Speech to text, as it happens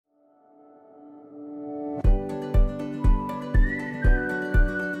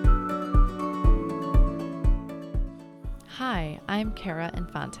Hi, I'm Kara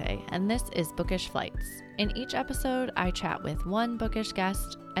Infante, and this is Bookish Flights. In each episode, I chat with one bookish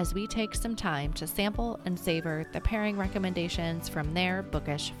guest as we take some time to sample and savor the pairing recommendations from their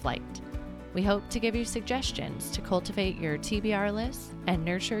bookish flight. We hope to give you suggestions to cultivate your TBR list and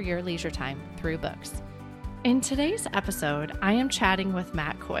nurture your leisure time through books. In today's episode, I am chatting with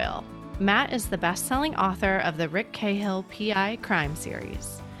Matt Coyle. Matt is the best-selling author of the Rick Cahill PI crime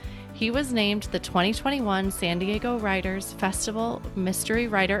series. He was named the 2021 San Diego Writers Festival Mystery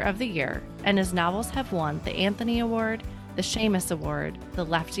Writer of the Year, and his novels have won the Anthony Award, the Seamus Award, the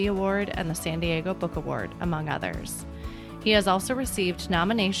Lefty Award, and the San Diego Book Award, among others. He has also received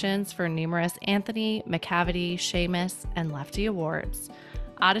nominations for numerous Anthony, Macavity, Seamus, and Lefty Awards.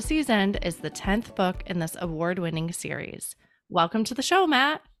 Odyssey's End is the 10th book in this award-winning series. Welcome to the show,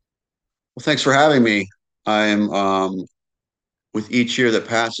 Matt. Well, thanks for having me. I'm with each year that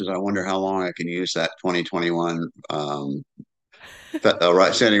passes, I wonder how long I can use that 2021 San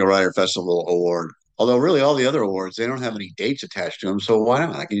Diego Writer Festival award. Although really all the other awards, they don't have any dates attached to them, so why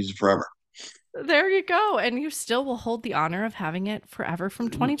not? I can use it forever. There you go. And you still will hold the honor of having it forever from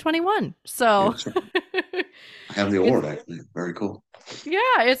Yeah, 2021. yeah, So that's right. I have the it's, award, actually. Very cool.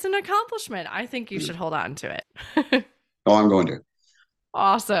 yeah, it's an accomplishment. I think you Yeah. should hold on to it. Oh, I'm going to.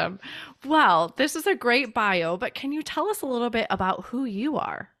 Awesome. Well, this is a great bio, but can you tell us a little bit about who you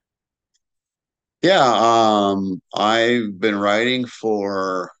are? Yeah, I've been writing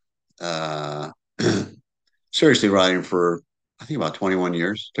for uh seriously writing for I think about 21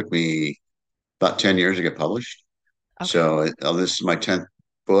 years. Took me about 10 years to get published. Okay. This is my 10th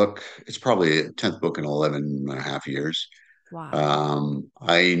book. It's probably a 10th book in 11 and a half years. Wow.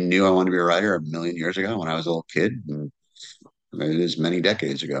 I knew I wanted to be a writer a million years ago when I was a little kid, and it is many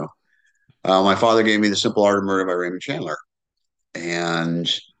decades ago. My father gave me The Simple Art of Murder by Raymond Chandler,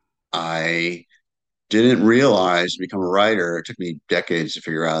 and I didn't realize to become a writer. It took me decades to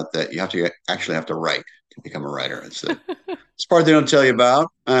figure out that you have to actually have to write to become a writer. It's part they don't tell you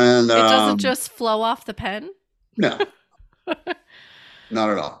about, and It doesn't just flow off the pen? no, not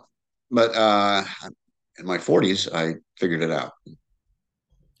at all. But in my 40s, I figured it out.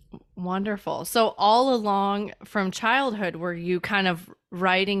 Wonderful. So all along from childhood, were you kind of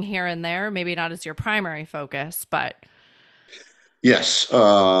writing here and there? Maybe not as your primary focus, but Yes,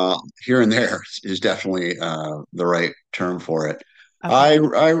 here and there is definitely the right term for it. okay.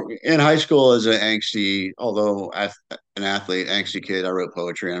 In high school as an angsty, although an athlete, angsty kid, I wrote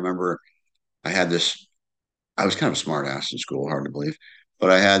poetry. And I remember I had this. I was kind of a smart ass in school, hard to believe,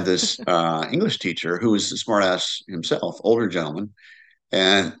 but I had this English teacher who was a smart ass himself, older gentleman,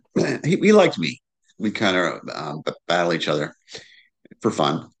 and he liked me. We kind of battle each other for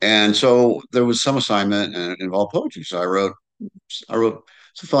fun, and so there was some assignment and it involved poetry. So I wrote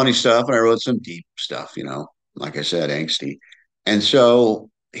some funny stuff and I wrote some deep stuff, like I said, angsty. And so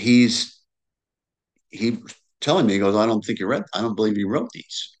he telling me, he goes, I don't believe you wrote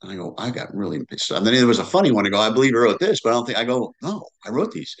these. And I go, I got really pissed off. And then there was a funny one to go, I believe you wrote this, but I don't think I go, no, I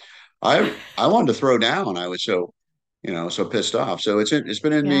wrote these. I wanted to throw down. I was so pissed off. So it's Yeah.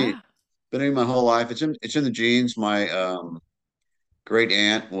 been in my whole life. It's in the genes. My great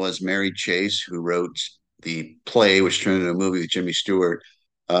aunt was Mary Chase, who wrote the play, which turned into a movie with Jimmy Stewart,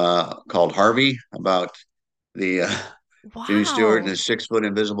 called Harvey, about the Jimmy Stewart and Wow. his 6 foot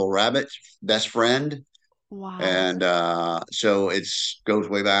invisible rabbit best friend. Wow. And so it's goes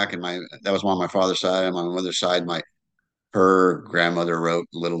way back. And my that was on my father's side. And my mother's side, my her grandmother wrote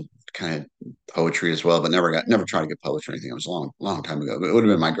a little kind of poetry as well, but never tried to get published or anything. It was a long time ago. But it would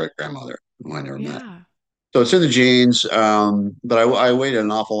have been my great grandmother who I never met. Yeah. So it's in the genes, but I waited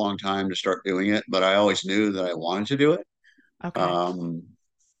an awful long time to start doing it. But I always knew that I wanted to do it. Okay. Um,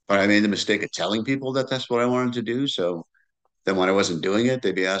 but I made the mistake of telling people that that's what I wanted to do. So then when I wasn't doing it,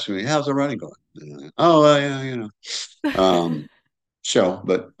 they'd be asking me, "How's the running going?" Oh, well, yeah, Um,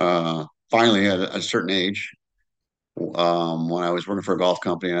 but finally, at a certain age, when I was working for a golf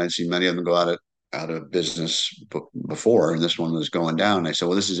company, and I'd seen many of them go out of business before, and this one was going down. I said,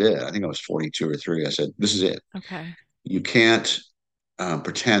 "Well, this is it." I think I was 42 or three. I said, "This is it. Okay. You can't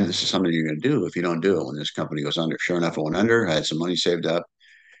pretend this is something you're going to do if you don't do it when this company goes under." Sure enough, it went under. I had some money saved up,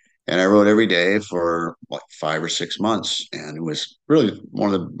 and I wrote every day for like 5 or 6 months, and it was really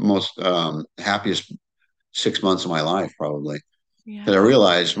one of the most happiest 6 months of my life, probably. Because I Yeah.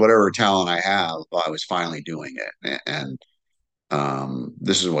 realized whatever talent I have, well, I was finally doing it, and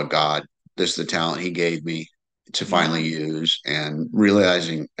this is what God, this is the talent He gave me to finally Yeah. use, and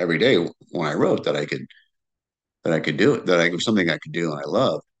realizing every day when I wrote that I could do it, that I was something I could do and I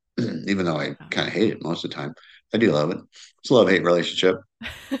love, even though I Yeah. kind of hate it most of the time. I do love it. It's a love-hate relationship.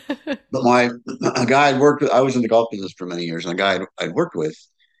 But my a guy I'd worked with, I was in the golf business for many years, and a guy I'd worked with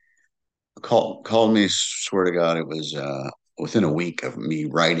called me, swear to God, it was within a week of me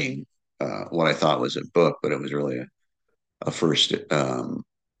writing what I thought was a book, but it was really a first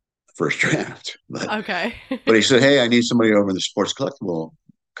draft. Okay. But he said, "Hey, I need somebody over in the sports collectible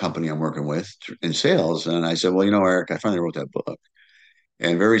company I'm working with in sales." And I said, "Well, Eric, I finally wrote that book.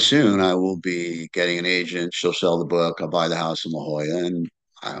 And very soon I will be getting an agent. She'll sell the book. I'll buy the house in La Jolla and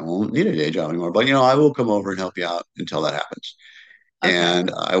I won't need a day job anymore. But, I will come over and help you out until that happens." Okay.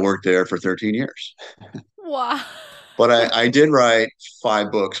 And I worked there for 13 years. Wow. But I did write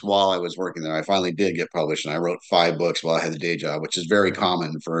 5 books while I was working there. I finally did get published, and I wrote 5 books while I had the day job, which is very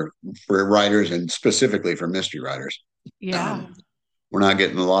common for writers and specifically for mystery writers. Yeah. Um, we're not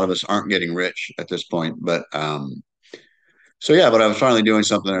getting a lot of us aren't getting rich at this point, but so yeah, but I was finally doing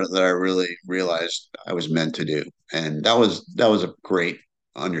something that I really realized I was meant to do, and that was a great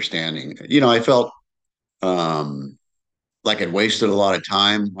understanding. I felt um, like I'd wasted a lot of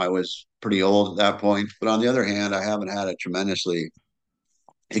time. I was pretty old at that point, but on the other hand, I haven't had a tremendously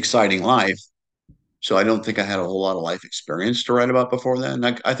exciting life, so I don't think I had a whole lot of life experience to write about before then.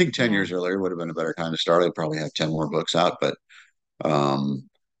 I think 10 years Yeah. earlier would have been a better time to start. I'd probably have 10 more books out, but um,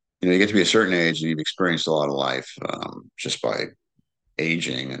 you get to be a certain age and you've experienced a lot of life just by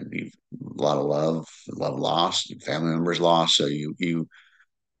aging, and you've a lot of love lost, family members lost. So you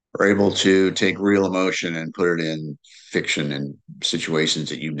are able to take real emotion and put it in fiction and situations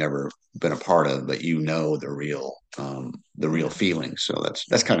that you've never been a part of, but the real Yeah. feelings. So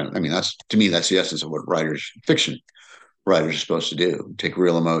that's kind of, I mean, that's to me, that's the essence of what fiction writers are supposed to do: take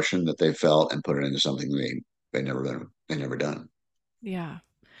real emotion that they felt and put it into something they never done. Yeah.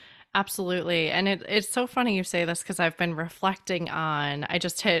 Absolutely. And it's so funny you say this because I've been reflecting on, I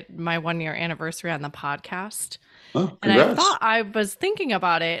just hit my 1 year anniversary on the podcast. Oh, And I congrats! thought I was thinking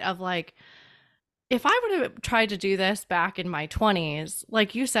about it of like, if I would have tried to do this back in my 20s,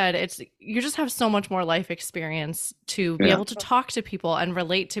 like you said, you just have so much more life experience to be Yeah, able to talk to people and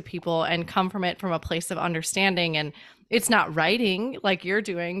relate to people and come from it from a place of understanding. And it's not writing like you're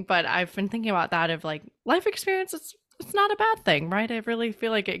doing, but I've been thinking about that of like life experience. It's not a bad thing, right? I really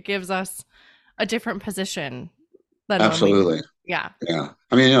feel like it gives us a different position than when we, absolutely. yeah, Yeah,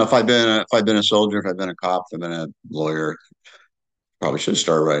 I mean, if I'd been a soldier, if I'd been a cop, if I'd been a lawyer, probably should have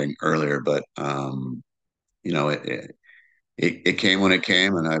started writing earlier. But you know, it came when it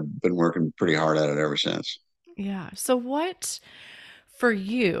came, and I've been working pretty hard at it ever since. yeah. So what for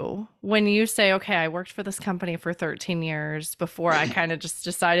you, when you say, okay, I worked for this company for 13 years before I kind of just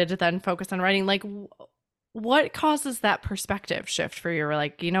decided to then focus on writing, like what causes that perspective shift for you? You're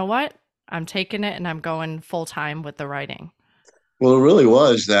like, you know what? I'm taking it and I'm going full time with the writing. Well, it really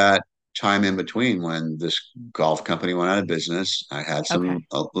was that time in between when this golf company went out of business. I had Okay.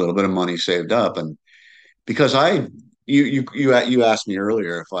 a little bit of money saved up, and because you asked me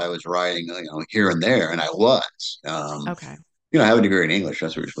earlier if I was writing, here and there, and I was. Okay. I have a degree in English.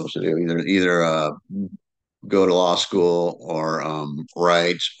 That's what you're supposed to do. Either go to law school or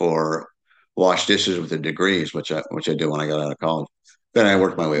write or wash dishes with the degrees, which I did when I got out of college. Then I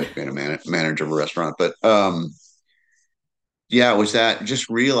worked my way up to being a manager of a restaurant. But yeah, it was that just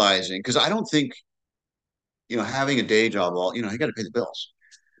realizing, because I don't think having a day job, all you got to pay the bills,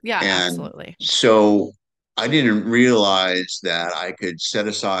 Yeah, and absolutely. so I didn't realize that I could set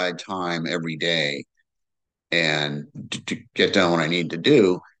aside time every day and to get done what I need to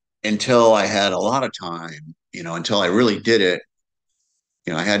do until I had a lot of time, until I really did it.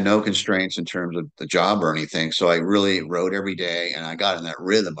 I had no constraints in terms of the job or anything. So I really wrote every day, and I got in that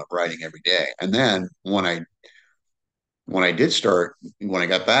rhythm of writing every day. And then when I did start, when I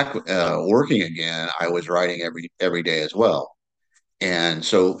got back working again, I was writing every day as well. And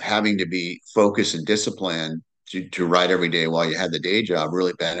so having to be focused and disciplined to write every day while you had the day job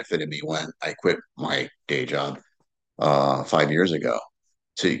really benefited me when I quit my day job 5 years ago.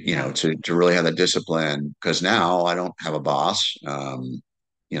 Yeah. To really have that discipline, because now I don't have a boss.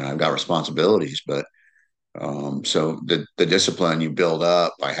 I've got responsibilities, but so the discipline you build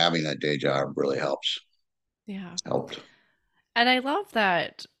up by having that day job really Yeah. helped. And I love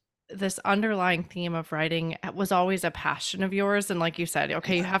that this underlying theme of writing was always a passion of yours. And like you said,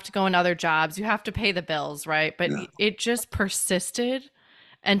 okay, you have to go in other jobs, you have to pay the bills, right? But Yeah, it just persisted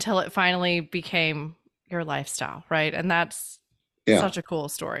until it finally became your lifestyle, right? And that's yeah, such a cool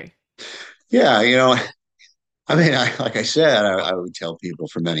story. yeah. I mean, like I said, I would tell people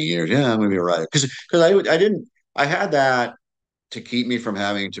for many years, yeah, I'm going to be a writer, because I didn't I had that to keep me from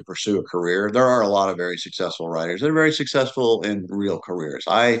having to pursue a career. There are a lot of very successful writers. They're very successful in real careers.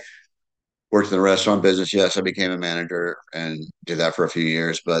 worked in the restaurant business. Yes, I became a manager and did that for a few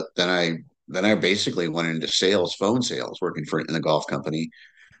years. But then I basically went into sales, phone sales, working for in a golf company,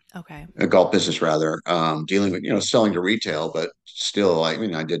 Okay. a golf business rather, dealing with selling to retail, but still, I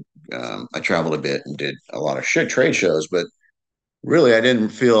did I traveled a bit and did a lot of trade shows, but really I didn't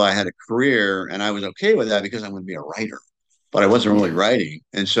feel I had a career, and I was okay with that because I'm going to be a writer, but I wasn't really writing,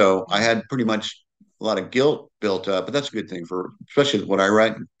 and so I Yeah. had pretty much a lot of guilt built up. But that's a good thing for, especially what I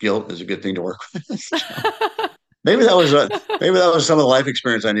write. Guilt is a good thing to work with. So maybe that was some of the life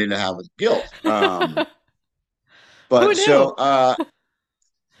experience I needed to have with guilt. Who But knew? so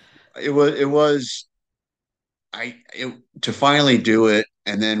it was to finally do it,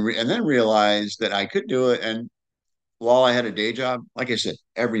 and then realize that I could do it. And while I had a day job, like I said,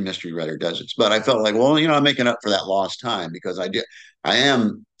 every mystery writer does it. But I felt like, well, I'm making up for that lost time because I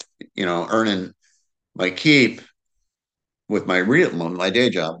am, earning my keep with my day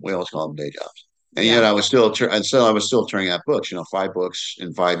job. We always call them day jobs. And yet Yeah. I was still turning out books, 5 books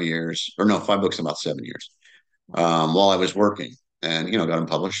in 5 years, or no, 5 books in about 7 years, while I was working, and got them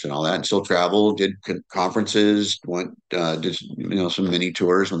published and all that, and still traveled, did conferences, did some mini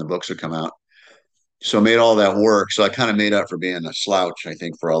tours when the books would come out. So I made all that work. So I kind of made up for being a slouch, I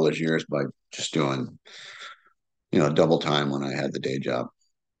think, for all those years by just doing double time when I had the day job.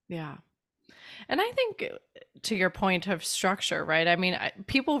 Yeah. And I think to your point of structure, right? I mean,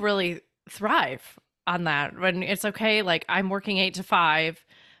 people really thrive on that when it's okay. Like I'm working 8 to 5,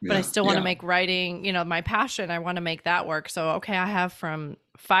 but I Yeah, still want to yeah, make writing, my passion. I want to make that work. So, okay, I have from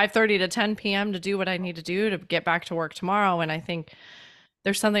 5:30 to 10 p.m. to do what I need to do to get back to work tomorrow. And I think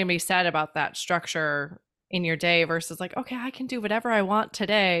there's something to be said about that structure in your day versus like, okay, I can do whatever I want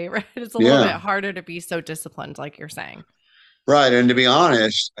today, right? It's a little bit yeah. harder to be so disciplined, like you're saying. Right. And to be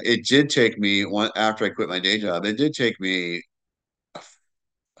honest, it did take me after I quit my day job. It did take me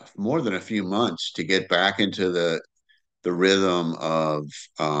more than a few months to get back into the rhythm of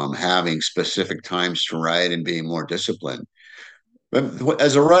having specific times to write and being more disciplined. But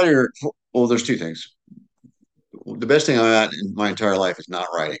as a writer, well, there's two things. The best thing I'm at in my entire life is not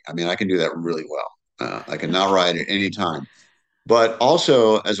writing. I mean, I can do that really well. I can not write at any time. But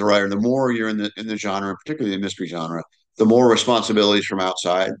also, as a writer, the more you're in the genre, particularly the mystery genre, the more responsibilities from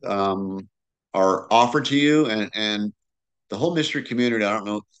outside are offered to you, and the whole mystery community. I don't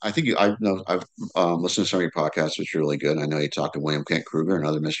know. I know. I've listened to some of your podcasts, which are really good. I know you talked to William Kent Kruger and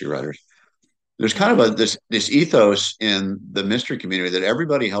other mystery writers. There's kind of Okay. this ethos in the mystery community that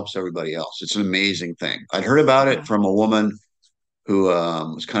everybody helps everybody else. It's an amazing thing. I'd heard about it Yeah. from a woman who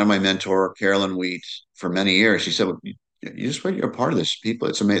was kind of my mentor, Carolyn Wheat, for many years. She said, well, "You just you're a part of this. People,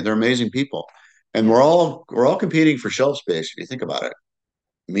 it's amazing. They're amazing people, and Yeah. we're all competing for shelf space. If you think about it,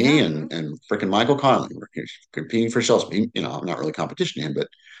 me Yeah. and freaking Michael Conley, we're competing for shelf space. I'm not really competition to him,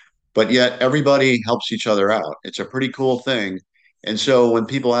 but yet everybody helps each other out. It's a pretty cool thing. And so when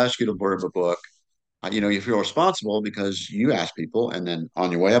people ask you to blurb a book, you feel responsible because you ask people, and then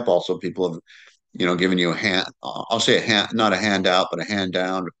on your way up, also people have giving you a hand. I'll say a hand, not a handout, but a hand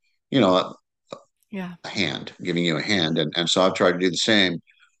down. You know, Yeah. a hand, giving you a hand, and so I've tried to do the same.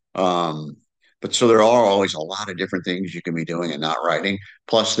 Um, but so there are always a lot of different things you can be doing and not writing.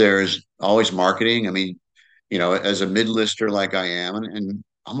 Plus, there's always marketing. I mean, as a mid-lister like I am, and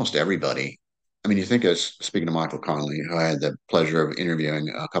almost everybody. I mean, you think of speaking to Michael Connolly, who I had the pleasure of interviewing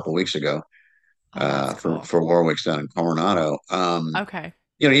a couple of weeks ago Oh, that's for cool. for Warwick's down in Coronado. Okay.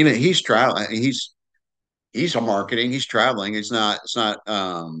 Even he's traveling. He's a marketing. He's traveling. It's not.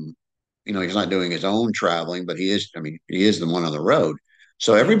 He's not doing his own traveling, but he is. I mean, he is the one on the road.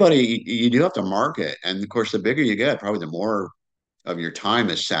 So Yeah. everybody, you do have to market, and of course, the bigger you get, probably the more of your time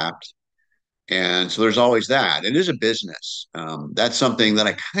is sapped. And so there's always that. It is a business. That's something that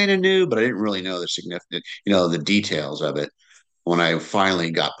I kind of knew, but I didn't really know the significant, the details of it when I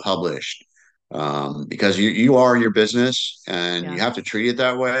finally got published. Because you are your business, and you Yeah. have to treat it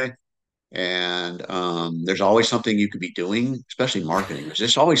that way. And there's always something you could be doing, especially marketing. There's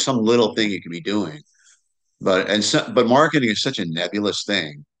just always some little thing Yeah. you could be doing. But marketing is such a nebulous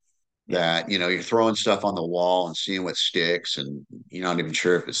thing Yeah. that you're throwing stuff on the wall and seeing what sticks, and you're not even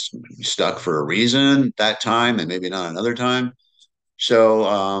sure if it's stuck for a reason that time and maybe not another time.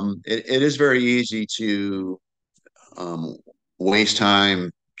 So it is very easy to um, waste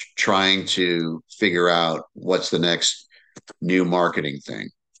time trying to figure out what's the next new marketing thing,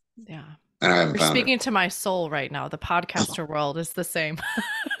 Yeah. and I haven't You're found it. speaking to my soul right now. The podcaster world is the same.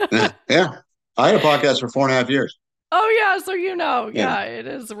 Yeah. I had a podcast for 4.5 years. Oh yeah, so Yeah. yeah, it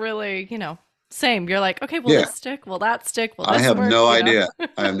is really, same. You're like, okay, will Yeah. this stick? Will that stick? Will I this have work? no idea.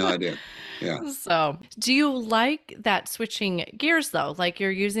 I have no idea. Yeah. So, do you like that switching gears though? Like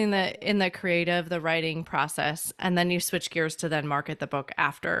you're using the in the creative, the writing process, and then you switch gears to then market the book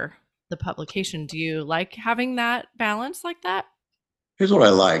after the publication. Do you like having that balance like that? Here's what I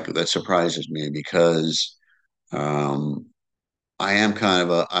like that surprises me because um, I am kind of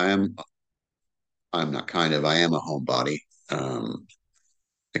a, I'm not kind of, I am a homebody. Um,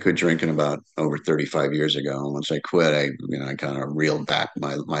 I quit drinking about over 35 years ago. And once I quit, I kind of reeled back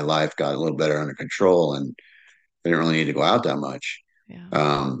my life, got a little better under control, and I didn't really need to go out that much. Yeah.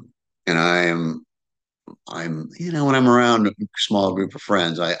 Um, and when I'm around a small group of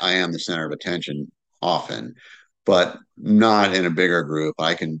friends, I am the center of attention often, but not in a bigger group.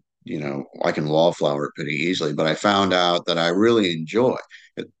 I can wallflower it pretty easily, but I found out that I really enjoy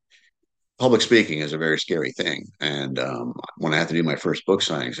it. Public speaking is a very scary thing. And when I had to do my first book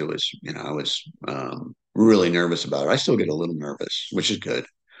signings, I was really nervous about it. I still get a little nervous, which is good.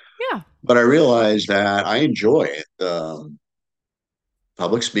 Yeah. But I realized that I enjoy it.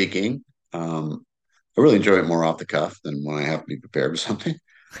 Public speaking. I really enjoy it more off the cuff than when I have to be prepared with something.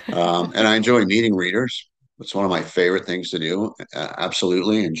 And I enjoy meeting readers. It's one of my favorite things to do.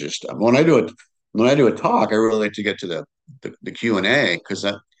 Absolutely. And just when I do a talk, I really like to get to the Q&A because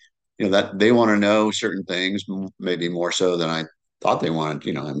that they want to know certain things, maybe more so than I thought they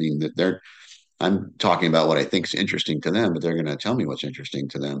wanted. I mean, that I'm talking about what I think is interesting to them, but they're going to tell me what's interesting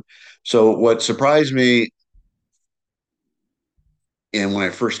to them. So what surprised me and when I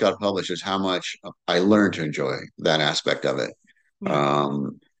first got published is how much I learned to enjoy that aspect of it. Yeah.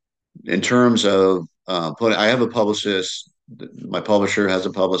 Um, in terms of I have a publicist. My publisher has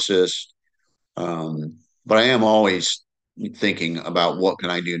a publicist, but I am always thinking about what can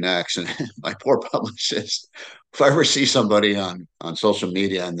I do next. And my poor publicist, if I ever see somebody on social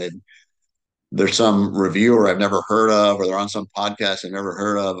media and there's some reviewer I've never heard of, or they're on some podcast I've never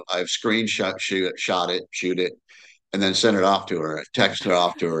heard of, I've shoot it, and then send it off to her, text it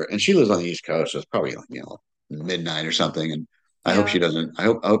off to her. And she lives on the East Coast, so it's probably midnight or something. And I hope she Yeah. doesn't. I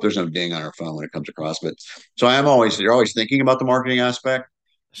hope there's no ding on her phone when it comes across. But so you're always thinking about the marketing aspect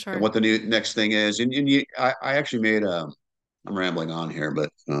and Sure. what the new next thing is. I actually made a. I'm rambling on here, but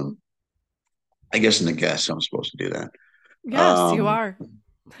I guess in the guest I'm supposed to do that. Yes, you Um, are.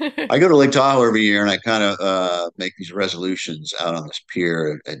 I go to Lake Tahoe every year, and I kind of make these resolutions out on this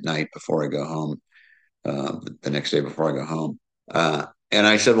pier at night before I go home. The next day before I go home. And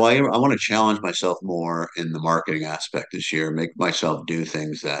I said, well, I want to challenge myself more in the marketing aspect this year, make myself do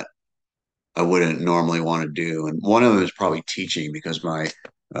things that I wouldn't normally want to do. And one of them is probably teaching because my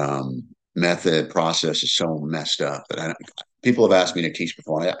um, method process is so messed up that people have asked me to teach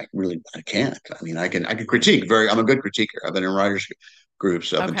before. I can't. I mean, I can critique I'm a good critiquer. I've been in writers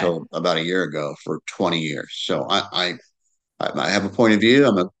groups up Okay. until about a year ago for 20 years. So I have a point of view.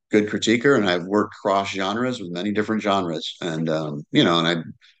 I'm a good critiquer, and I've worked cross genres with many different genres. And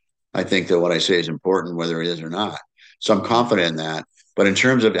I think that what I say is important, whether it is or not. So I'm Yeah. confident in that. But in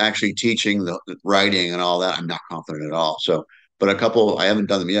terms of actually teaching the writing and all that, I'm not confident at all. So, but I haven't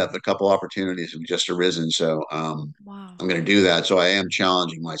done them yet, but a couple opportunities have just arisen. So Wow. I'm going to do that. So I am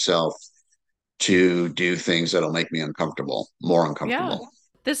challenging myself to do things that'll make me more Yeah. uncomfortable.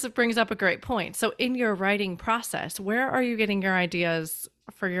 This brings up a great point. So, in your writing process, where are you getting your ideas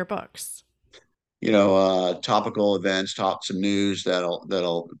for your books? Topical events, some news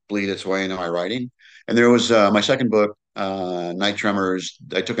that'll bleed its way into my writing. And there was my second book, Night Tremors.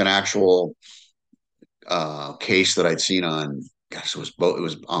 I took an actual case that I'd seen on, gosh, it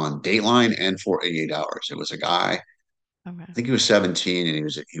was on Dateline and for 88 Hours. It was a guy, Okay. I think he was 17,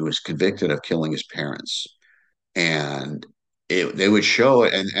 and he was convicted of killing his parents. And they would show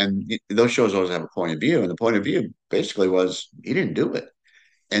it, and those shows always have a point of view, and the point of view basically was he didn't do it.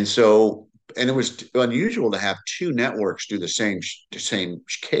 And so, and it was unusual to have two networks do the same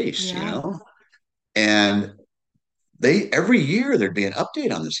case, Yeah. and they every year there'd be an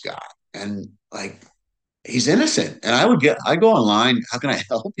update on this guy, and like he's innocent. And I go online, how can I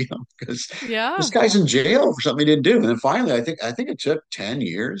help you? Because this Yeah. guy's in jail for something he didn't do. And then finally, I think it took 10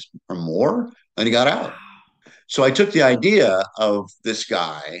 years or more, and he got out. Wow. So I took the idea of this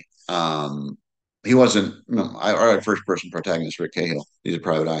guy. He wasn't, our first person protagonist, Rick Cahill. He's a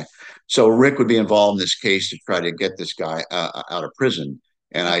private eye. So Rick would be involved in this case to try to get this guy out of prison.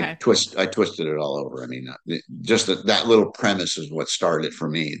 And Okay. I twisted it all over. I mean, just that little premise is what started it for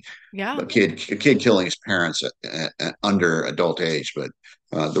me. Yeah. A kid killing his parents under adult age, but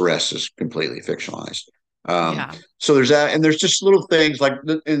the rest is completely fictionalized. Yeah. So there's that, and there's just little things like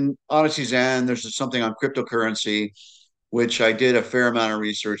in Odyssey's End. There's something on cryptocurrency, which I did a fair amount of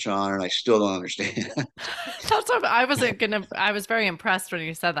research on, and I still don't understand. That's what I wasn't gonna. I was very impressed when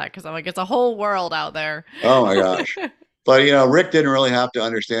you said that because I'm like, it's a whole world out there. Oh my gosh. But Rick didn't really have to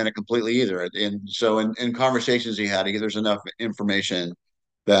understand it completely either. And so in conversations he had, there's enough information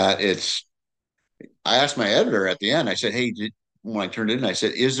that it's. I asked my editor at the end. I said, "Hey, when I turned it in, I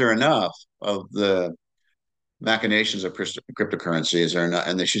said, is there enough of the machinations of cryptocurrency? Is there enough?"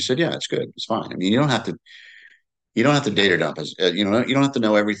 And then she said, "Yeah, it's good. It's fine. I mean, you don't have to data dump as you don't have to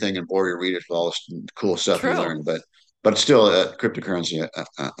know everything and bore your readers with all this cool stuff you True. learn, but still, cryptocurrency,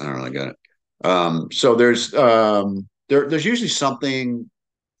 I don't really get it. So there's usually something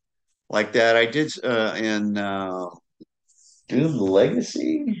like that. I did in Doom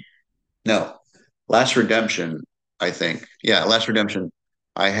Legacy. No, Last Redemption. I think, yeah, Last Redemption.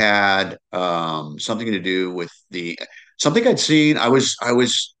 I had something to do with the something I'd seen. I was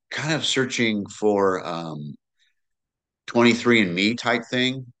kind of searching for 23andMe type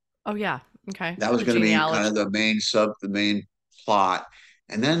thing. Oh yeah. Okay. That was The going to be kind genealogy. of the main plot.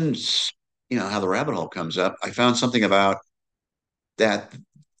 And then, how the rabbit hole comes up. I found something about that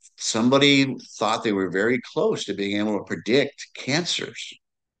somebody thought they were very close to being able to predict cancers.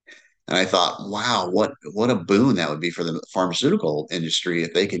 And I thought, wow, what a boon that would be for the pharmaceutical industry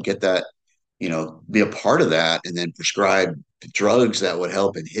if they could get that, be a part of that and then prescribe drugs that would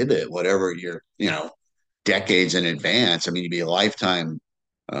help inhibit whatever you're, decades in advance. I mean, you'd be a lifetime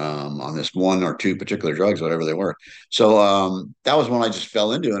on this one or two particular drugs, whatever they were. So that was one I just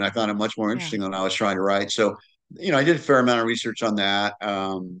fell into, and I found it much more Yeah. interesting than I was trying to write. So, I did a fair amount of research on that.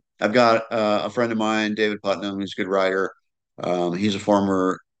 I've got a friend of mine, David Putnam, who's a good writer. He's a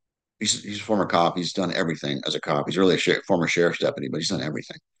former he's a former cop. He's done everything as a cop. He's really a former sheriff's deputy, but he's done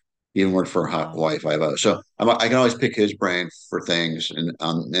everything. He even worked for Wow. Hawaii Five O. So I can always pick his brain for things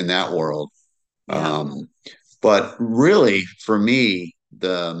in that world. Yeah. Um, but really, for me,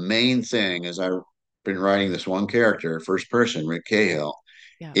 the main thing is I've been writing this one character, first person, Rick Cahill,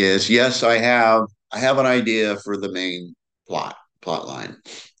 Yeah. is yes, I have an idea for the main plot line.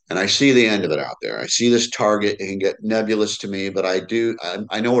 And I see the end of it out there. I see this target. It can get nebulous to me, but I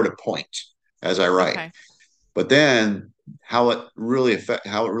know where to point as I write. Okay. But then how it really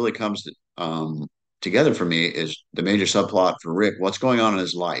comes together for me is the major subplot for Rick. What's going on in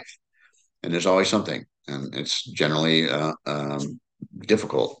his life? And there's always something, and it's generally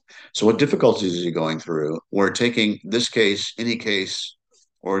difficult. So, what difficulties is he going through? We're taking this case, any case,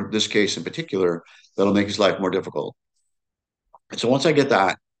 or this case in particular, that'll make his life more difficult. And so, once I get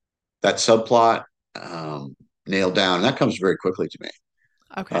that subplot nailed down, and that comes very quickly to me.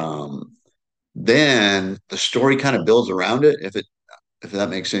 Okay. Um, then the story kind of builds around it. If that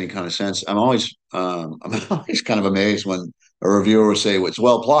makes any kind of sense, I'm always kind of amazed when a reviewer will say, well, it's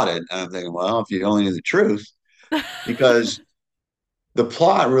well plotted, and I'm thinking, well, if you only knew the truth, because the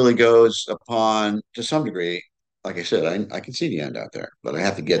plot really goes upon to some degree. Like I said, I can see the end out there, but I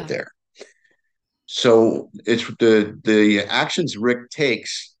have to get Yeah. there. So it's the actions Rick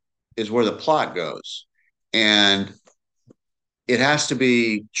takes is where the plot goes, and it has to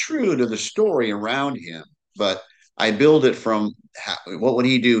be true to the story around him. But I build it from what would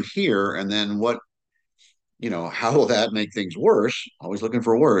he do here, and then how will that make things worse? Always looking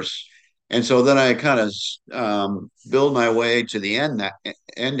for worse. And so then I kind of build my way to the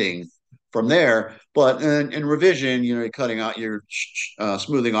ending from there. But in revision, you're cutting out, you're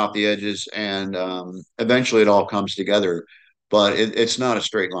smoothing off the edges, and eventually it all comes together. But it's not a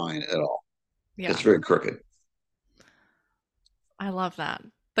straight line at all. It's Yeah. very crooked. I love that.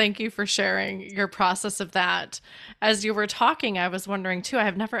 Thank you for sharing your process of that. As you were talking, I was wondering too, I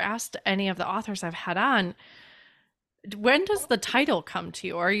have never asked any of the authors I've had on, when does the title come to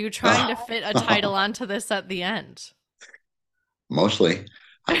you? Are you trying to fit a title onto this at the end? Mostly.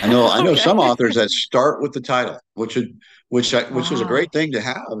 I know some Okay. authors that start with the title, which is a great Wow. thing to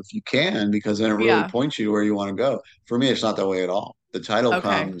have if you can, because then it really Yeah. points you to where you want to go. For me, it's not that way at all. Okay.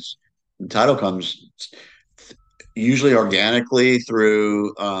 The title comes usually organically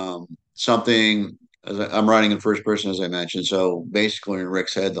through something. I'm writing in first person, as I mentioned, so basically in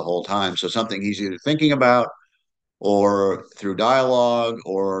Rick's head the whole time. So something he's either thinking about, or through dialogue,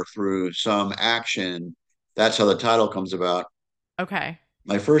 or through some action. That's how the title comes about. Okay.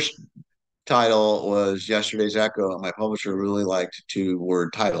 My first title was Yesterday's Echo, and my publisher really liked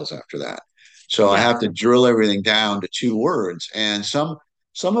two-word titles after that. So I Yeah. have to drill everything down to two words. And some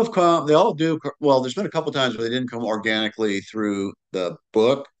have come, they all do. Well, there's been a couple times where they didn't come organically through the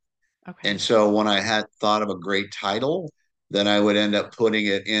book. And Okay. so when I had thought of a great title, then I would end up putting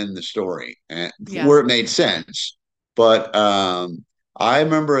it in the story and Yeah. where it made sense. But I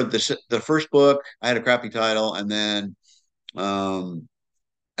remember the first book, I had a crappy title, and then Um,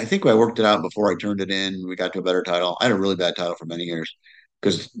 I think I worked it out before I turned it in. We got to a better title. I had a really bad title for many years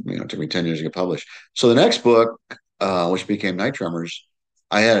because it took me 10 years to get published. So the next book, which became Night Tremors,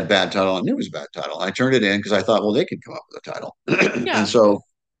 I had a bad title. I knew it was a bad title. I turned it in because I thought, well, they could come up with a title. And Yeah. so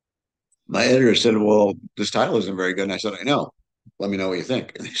my editor said, well, this title isn't very good. And I said, I know. Let me know what you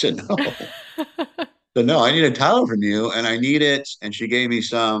think. And they said, no. So no, I need a title from you, and I need it. And she gave me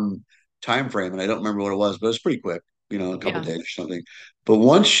some time frame, and I don't remember what it was, but it was pretty quick, a couple Yeah. days or something. But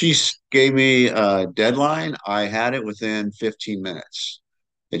once she gave me a deadline, I had it within 15 minutes.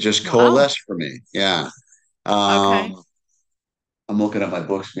 It just Wow. coalesced for me. Yeah. Okay. Um, I'm looking at my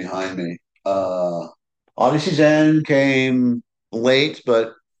books behind me. Odyssey's End came late,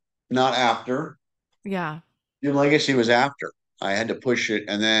 but not after. Yeah. Your Legacy was after. I had to push it,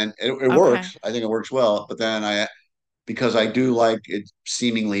 and then it Okay. works. I think it works well. But then because I do like it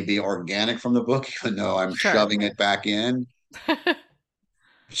seemingly be organic from the book, even though I'm Sure. shoving it back in.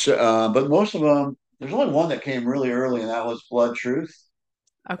 So, but most of them, there's only one that came really early, and that was Blood Truth,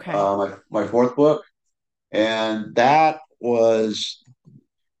 Okay. my fourth book, and that was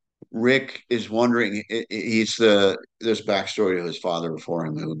Rick is wondering. He's there's backstory to his father before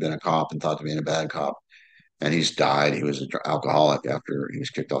him who had been a cop and thought to be a bad cop, and he's died. He was an alcoholic after he was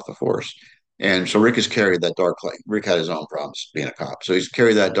kicked off the force. And so Rick has carried that dark cloud. Rick had his own problems being a cop. So he's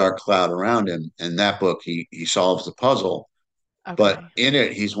carried that dark cloud around him. In that book, he solves the puzzle. But Okay. in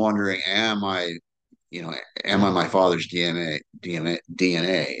it, he's wondering, you know, am I my father's DNA?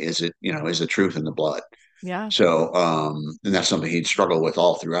 Is it, is the truth in the blood? Yeah. So, and that's something he'd struggle with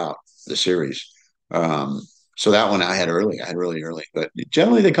all throughout the series. Um, so that one I had early. I had really early, but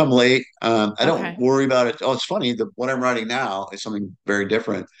generally they come late. I don't Okay. worry about it. Oh, it's funny. The what I'm writing now is something very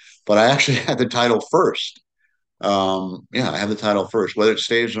different, but I actually had the title first. Yeah, I have the title first. Whether it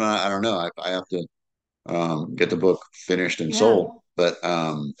stays or not, I don't know. I have to get the book finished and Yeah. sold. But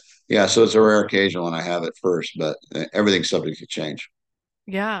yeah, so it's a rare occasion when I have it first, but everything's subject to change.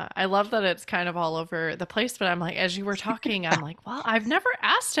 Yeah, I love that it's kind of all over the place, but I'm like, as you were talking, I'm like, well, I've never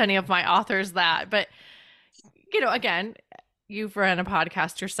asked any of my authors that. But, again, you've run a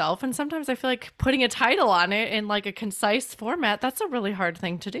podcast yourself, and sometimes I feel like putting a title on it in like a concise format, that's a really hard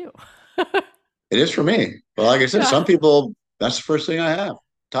thing to do. It is for me. But like I said, Yeah. some people, that's the first thing I have.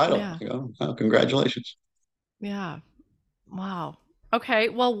 Title. Yeah. Oh, congratulations. Yeah. Wow. Okay.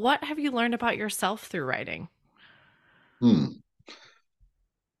 Well, what have you learned about yourself through writing? Hmm.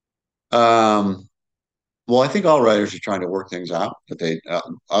 Um, well, I think all writers are trying to work things out, but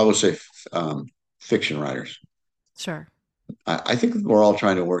I would say fiction writers. Sure. I think we're all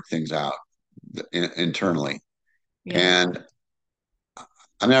trying to work things out internally. Yeah. And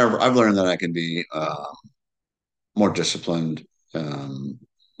I mean, I've learned that I can be more disciplined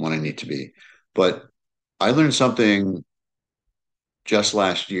when I need to be. But I learned something just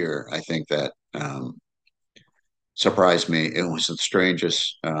last year, I think that surprised me. It was the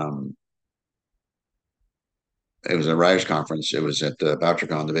strangest. It was a writers conference. It was at the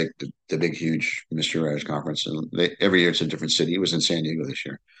BoucherCon, the big, huge mystery writers conference. And every year it's a different city. It was in San Diego this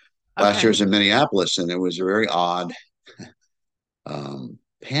year. Last year Okay. was in Minneapolis, and it was a very odd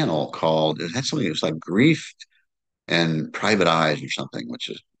panel called. It had something. It was like grief and private eyes or something, which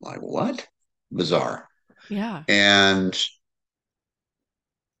is like what bizarre. Yeah. And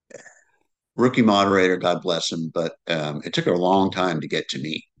rookie moderator, God bless him, but it took a long time to get to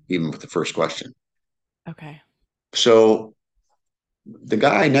me, even with the first question. Okay. So the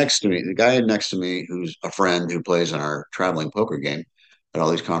guy next to me, who's a friend who plays in our traveling poker game at all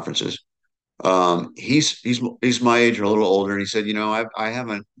these conferences, he's my age or a little older, and he said, I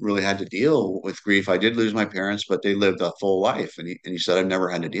haven't really had to deal with grief. I did lose my parents, but they lived a full life, and he said I've never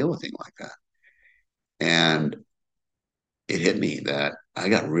had to deal with anything like that, and it hit me that I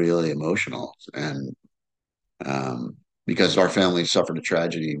got really emotional, and because our family suffered a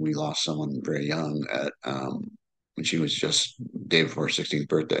tragedy, we lost someone very young at when she was just day before her 16th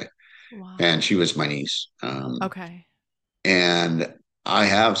birthday, Wow. and she was my niece. Okay. And I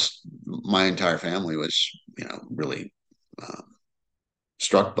have my entire family was, really um,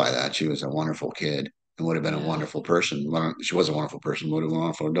 struck by that. She was a wonderful kid and would have been a Yeah. wonderful person. She was a wonderful person, would have been a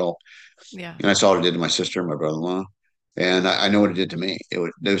wonderful adult. Yeah. And I saw what it did to my sister and my brother-in-law. And I know what it did to me.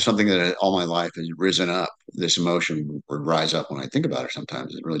 There was something that all my life has risen up. This emotion would rise up when I think about it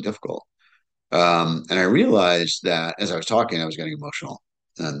sometimes. It's really difficult. And I realized that as I was talking, I was getting emotional.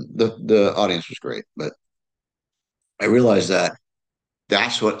 And the audience was great. But I realized that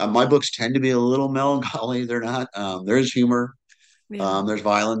that's what my books tend to be a little melancholy. They're not. There's humor, Yeah. there's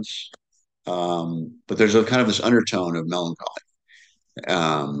violence, but there's a kind of this undertone of melancholy.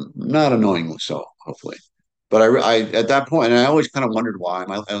 Not annoyingly so, hopefully. But I at that point, and I always kind of wondered why.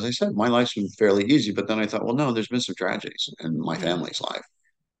 As I said, my life's been fairly easy. But then I thought, well, no, there's been some tragedies in my Yeah. family's life.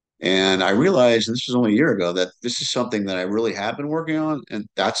 And I realized, and this was only a year ago, that this is something that I really have been working on. And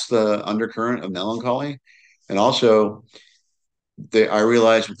that's the undercurrent of melancholy. And also, I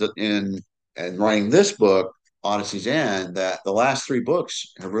realized in writing this book, Odyssey's End, that the last three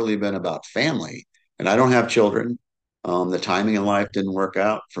books have really been about family. And I don't have children. The timing in life didn't work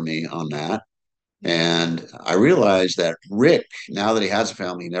out for me on that. Yeah. And I realized that Rick, now that he has a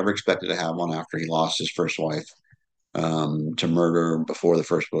family, he never expected to have one after he lost his first wife to murder before the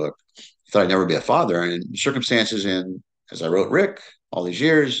first book. He thought I'd never be a father. And circumstances as I wrote Rick all these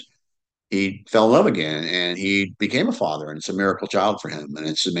years, he fell in love again and he became a father. And it's a miracle child for him. And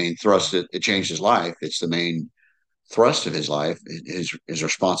it's the main thrust. It changed his life. It's the main thrust of his life, his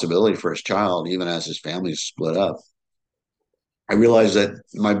responsibility for his child, even as his family is split up. I realized that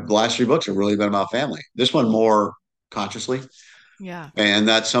my last three books have really been about family. This one more consciously, Yeah. and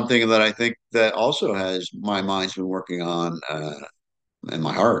that's something that I think that also has my mind's been working on in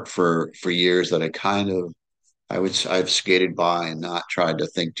my heart for years. That I've skated by and not tried to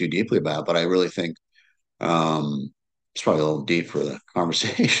think too deeply about. But I really think it's probably a little deep for the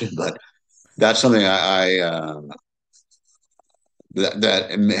conversation, but that's something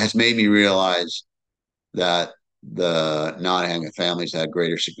that has made me realize that the not having a family's had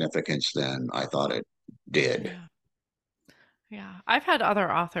greater significance than I thought it did. Yeah. Yeah. I've had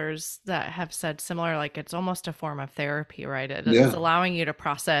other authors that have said similar, like it's almost a form of therapy, right? It's Yeah, allowing you to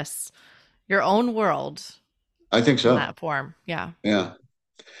process your own world I think in so. that form. Yeah. Yeah.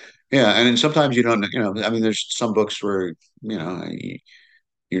 Yeah. And then sometimes you don't, I mean, there's some books where, you're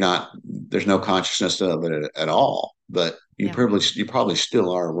not, there's no consciousness of it at all, but Yeah. you probably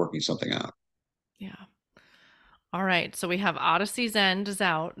still are working something out. Yeah. All right. So we have Odyssey's End is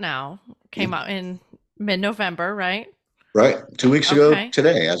out now. Yeah. Came out in mid-November, right? Right. 2 weeks ago Okay.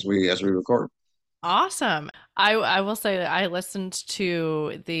 today, as we record. Awesome. I will say that I listened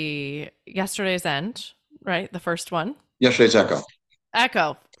to the Yesterday's End, right? The first one. Yesterday's Echo.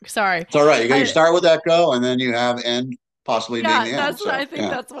 Echo. Sorry. It's all right. You I start with Echo and then you have end possibly being Yeah, the end. I So think yeah.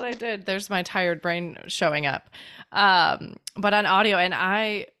 that's what I did. There's my tired brain showing up. But on audio, and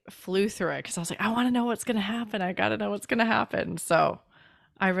I flew through it because I was like, I want to know what's gonna happen. I gotta know what's gonna happen. So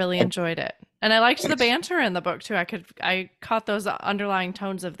I really enjoyed it. And I liked the Thanks. banter in the book too. I caught those underlying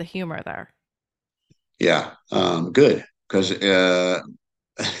tones of the humor there. Yeah. Good. Because the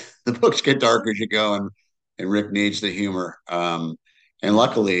books get darker as you go, and Rick needs the humor. And Yeah.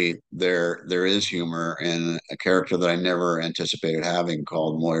 luckily, there is humor in a character that I never anticipated having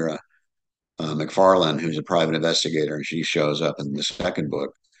called Moira McFarlane, who's a private investigator, and she shows up in the second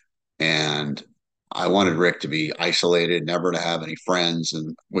book. And I wanted Rick to be isolated, never to have any friends,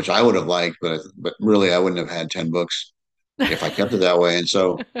 and which I would have liked, but really I wouldn't have had 10 books if I kept it that way. And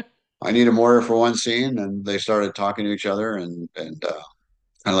so I needed Moira for one scene, and they started talking to each other, and kind of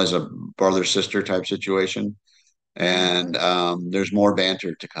as a brother sister type situation. Yeah. And there's more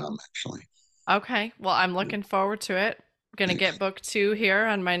banter to come, actually. Okay. Well, I'm looking forward to it. Gonna get Thanks. book two here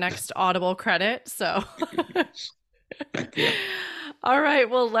on my next Audible credit. So Thank you. all right,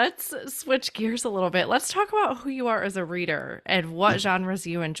 well, let's switch gears a little bit. Let's talk about who you are as a reader and what genres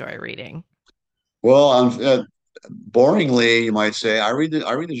you enjoy reading. Well, boringly, you might say, I read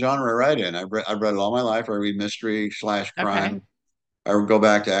the genre I write in. I've read it all my life. I read mystery slash Okay. crime. I would go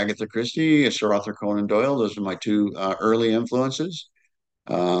back to Agatha Christie, Sir Arthur Conan Doyle. Those are my two early influences.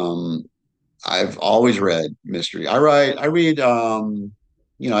 Um, I've always read mystery. I read, I do read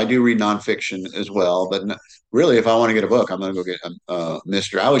nonfiction as well, but really, if I want to get a book, I'm going to go get a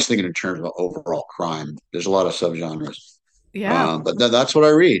mystery. I always think in terms of overall crime. There's a lot of subgenres, Yeah, but that's what I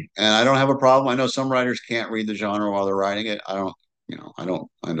read, and I don't have a problem. I know some writers can't read the genre while they're writing it. I don't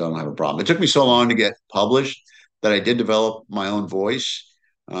have a problem. It took me so yeah, long to get published that I did develop my own voice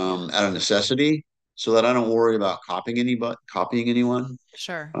yeah. out of necessity, so that I don't worry about copying anyone.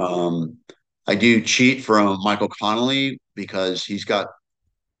 Sure. Um, I do cheat from Michael Connolly because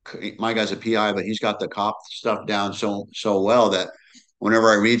my guy's a PI, but he's got the cop stuff down so well that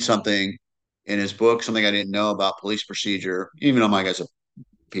whenever I read something in his book, something I didn't know about police procedure, even though my guy's a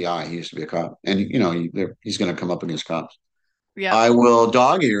PI, he used to be a cop, and he's going to come up against cops. Yep. I will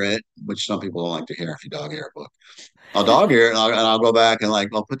dog ear it, which some people don't like to hear if you dog ear a book. I'll dog ear it, and I'll go back and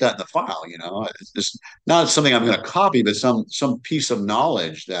I'll put that in the file. It's just not something I'm going to copy, but some piece of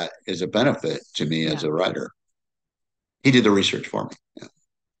knowledge that is a benefit to me as Yeah. a writer. He did the research for me.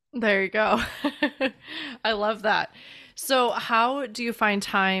 There you go. I love that. So, how do you find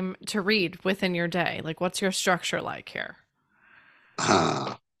time to read within your day? Like, what's your structure like here?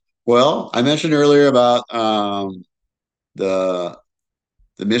 Yeah. Well, I mentioned earlier about the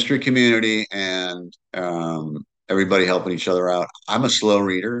the mystery community and everybody helping each other out. I'm a slow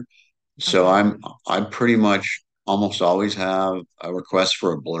reader, so Okay. I pretty much almost always have a request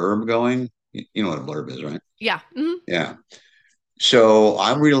for a blurb going. You know what a blurb is, right? Yeah. Yeah. So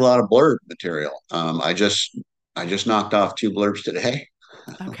I read a lot of blurb material. I just knocked off two blurbs today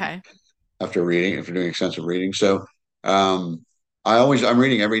Okay. after doing extensive reading. So um, I'm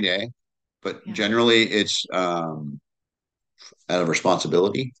reading every day, but Yeah. generally it's out of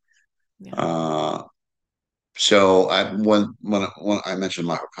responsibility. Yeah. Uh, when I mentioned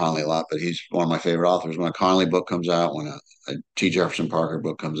Michael Connelly a lot, but he's one of my favorite authors. When a Connelly book comes out, when a T. Jefferson Parker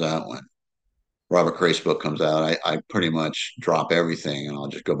book comes out, when Robert Crace book comes out, I pretty much drop everything and I'll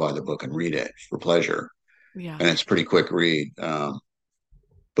just go buy the book and read it for pleasure. Yeah. And it's a pretty quick read.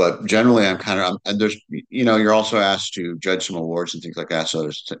 But generally, and there's, you're also asked to judge some awards and things like that. So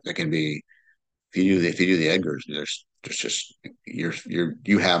it can be, if you do the Edgars, there's just,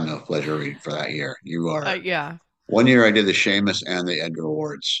 you have no pleasure reading for that year. You are, Yeah. one year I did the Seamus and the Edgar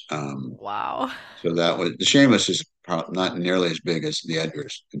Awards. Wow. So that was, the Seamus is probably not nearly as big as the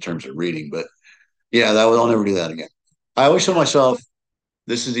Edgars in terms of reading, but yeah, I'll never do that again. I always tell Yeah. myself,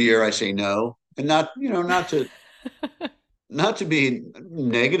 this is the year I say no, and not to be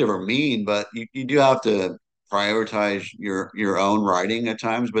negative or mean, but you do have to prioritize your own writing at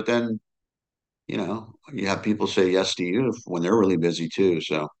times. But then, you have people say yes to you when they're really busy too.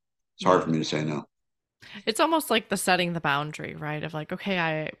 So it's hard Yeah. for me to say no. It's almost like the setting the boundary, right? Of like, okay,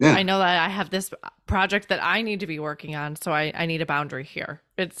 I Yeah, know that I have this project that I need to be working on, so I need a boundary here.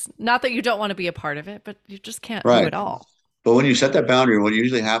 It's not that you don't want to be a part of it, but you just can't do right. it all. But when you set that boundary, what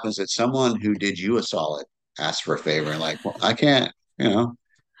usually happens is someone who did you a solid asks for a favor, and like, well, I can't,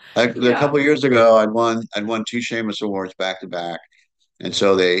 like a Yeah. couple of years ago, I'd won two Seamus Awards back to back. And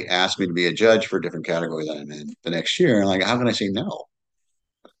so they asked me to be a judge for a different category that I'm in the next year. And like, how can I say no?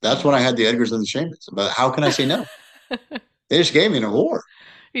 That's when Yeah. I had the Edgars and the Shaman's. But how can I say no? They just gave me an award.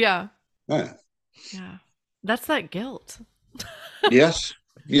 Yeah. Yeah. Yeah. That's that guilt. Yes.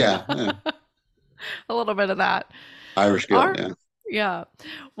 Yeah. Yeah. Yeah. A little bit of that. Irish Guild. Our Yeah. Yeah.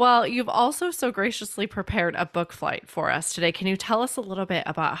 Well, you've also so graciously prepared a book flight for us today. Can you tell us a little bit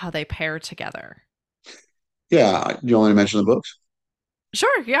about how they pair together? Yeah. Do you want me to mention the books?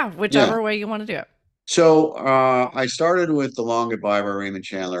 Sure. Yeah. Yeah. Whichever way you want to do it. So I started with The Long Goodbye by Raymond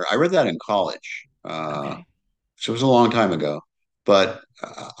Chandler. I read that in college. Okay. So it was a long time ago. But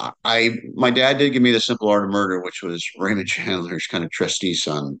my dad did give me The Simple Art of Murder, which was Raymond Chandler's kind of treatise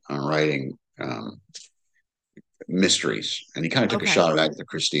on writing mysteries, and he kind of took a Okay. shot at Agatha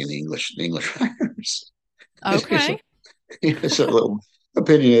Christie and the English writers. Okay. It's a little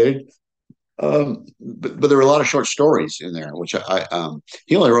opinionated, but there were a lot of short stories in there, which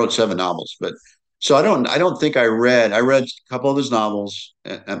he only wrote seven novels, but so I don't think I read a couple of his novels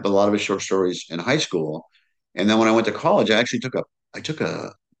and a lot of his short stories in high school, and then when I went to college, I took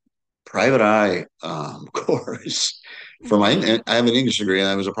a private eye course for Wow. I have an English degree, and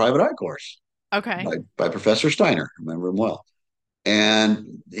it was a private eye course Okay. by Professor Steiner. I remember him well, and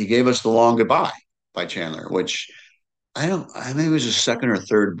he gave us The Long Goodbye by Chandler, which I mean, it was his second or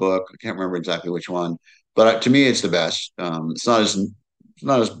third book. I can't remember exactly which one, but to me, it's the best. It's not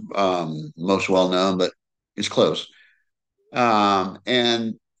as most well known, but it's close.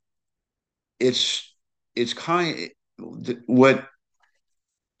 And it's it's kind what.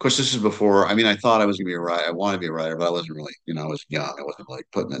 Of course, this is before. I mean, I thought I was going to be a writer. I wanted to be a writer, but I wasn't really. I was young. I wasn't like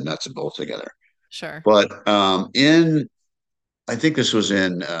putting the nuts and bolts together. Sure. But in I think this was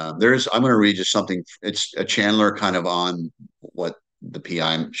in I'm going to read just something. It's a Chandler kind of on what the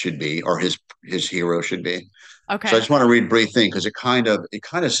PI should be or his hero should be. So I Okay. just want to read a brief thing because it kind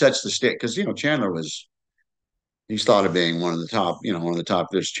of sets the state because Chandler was he's thought of being one of the top, one of the top.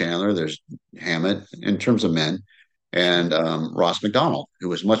 There's Chandler, there's Hammett in terms of men, Sure. and Ross McDonald, who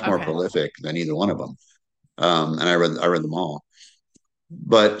was much more Okay. prolific than either one of them. And I read them all.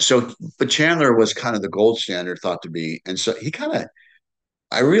 But Chandler was kind of the gold standard thought to be, and so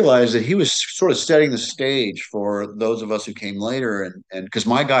I realized that he was sort of setting the stage for those of us who came later, and because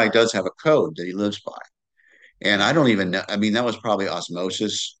my guy does have a code that he lives by, and I Right. don't even know. I mean, that was probably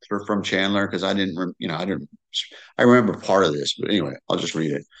osmosis from Chandler because I didn't. I remember part of this, but anyway, I'll just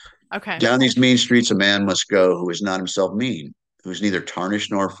read it. Okay. Down these mean streets, a man must go who is not himself mean, who is neither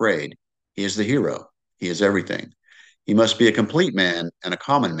tarnished nor afraid. He is the hero. He is everything. He must be a complete man and a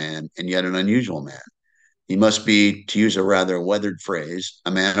common man, and yet an unusual man. He must be, to use a rather weathered phrase,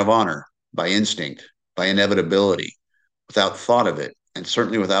 a man of honor by instinct, by inevitability, without thought of it, and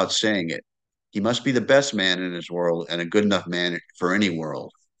certainly without saying it. He must be the best man in his world and a good enough man for any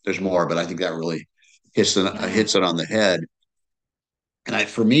world. there's more, but I think that really Yeah. hits it on the head. And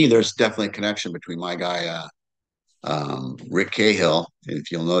for me, there's definitely a connection between my guy, Rick Cahill.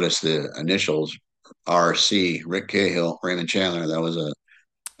 If you'll notice the initials, RC, Rick Cahill, Raymond Chandler. That was Oh,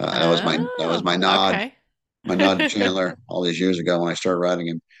 okay. my nod to Chandler all these years ago when I started writing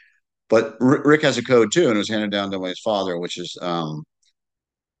him. But Rick has a code too, and it was handed down to his father, which is um,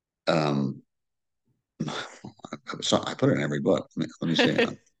 so I put it in every book. Let me see.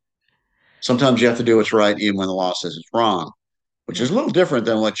 Sometimes you have to do what's right, even when the law says it's wrong, which is a Yeah. little different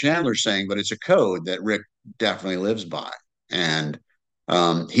than what Chandler's saying, but it's a code that Rick definitely lives by. And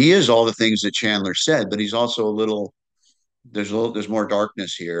he is all the things that Chandler said, but he's also there's more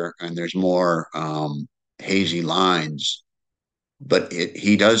darkness here, and there's more hazy lines. But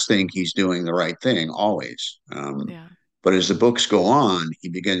he does think he's doing the right thing always. Yeah. But as the books go on, he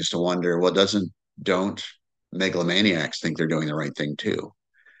begins to wonder, well, don't megalomaniacs think they're doing the right thing too?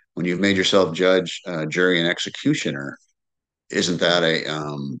 When you've made yourself judge, jury, and executioner, isn't that a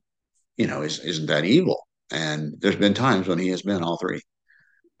isn't that evil? And there's been times when he has been all three.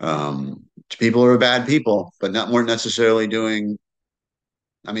 Yeah. People are bad people, but not weren't necessarily doing.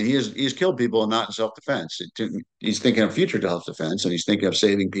 I mean, he's killed people and not in self defense. He's thinking of future self defense, and he's thinking of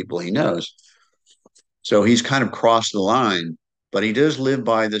saving people he knows. So he's kind of crossed the line, but he does live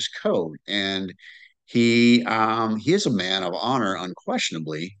by this code, and he is a man of honor,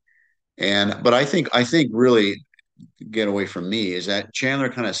 unquestionably. And but I think really get away from me is that Chandler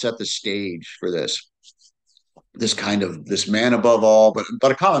kind of set the stage for this kind of this man above all,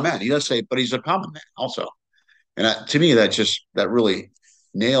 but a common man. He does say, but he's a common man also. And to me, that really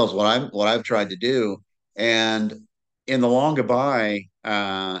nails what I've tried to do. And in the long goodbye,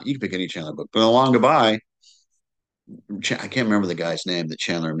 you can pick any Chandler book, but in the long goodbye, I can't remember the guy's name that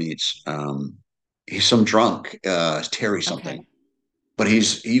Chandler meets. He's some drunk, Terry Okay. something, but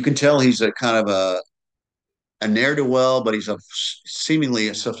you can tell he's a kind of a ne'er do well, but he's of seemingly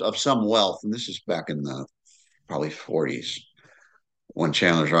of some wealth. And this is back in the probably 40s when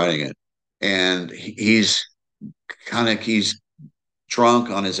Chandler's writing it, and he's drunk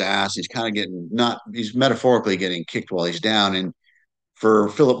on his ass. He's kind of getting not he's metaphorically getting kicked while he's down. And for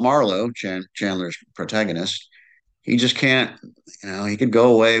Philip Marlowe, Chandler's protagonist, he just can't. He could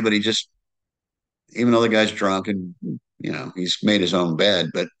go away, but he just even though the guy's drunk and he's made his own bed,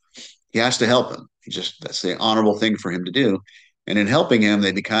 but he has to help him. That's the honorable thing for him to do. And in helping him,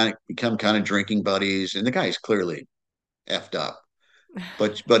 they become kind of drinking buddies. And the guy's clearly effed up.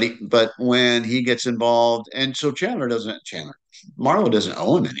 But when he gets involved, and so Chandler Marlowe doesn't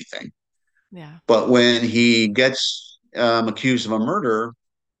owe him anything. Yeah. But when he gets accused of a murder,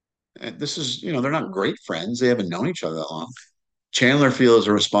 this is they're not great friends. They haven't known each other that long. Chandler feels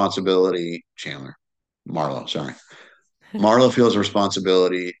a responsibility. Chandler Marlowe, sorry, Marlowe feels a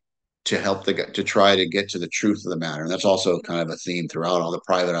responsibility to help to try to get to the truth of the matter, and that's also kind of a theme throughout all the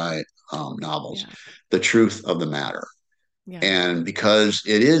Private Eye novels, Yeah. the truth of the matter. Yeah. And because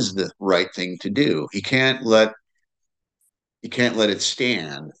it is the right thing to do, he can't let it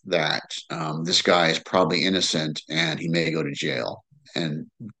stand that this guy is probably innocent and he may go to jail. And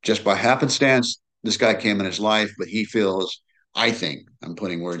just by happenstance, this guy came in his life, but he feels, I think, I'm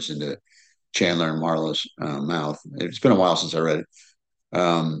putting words into Chandler and Marlowe's mouth. It's been a while since I read it.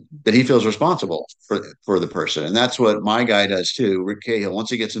 That he feels responsible for the person, and that's what my guy does too. Rick Cahill, once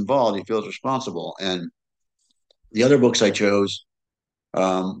he gets involved, he feels responsible. And the other books I chose,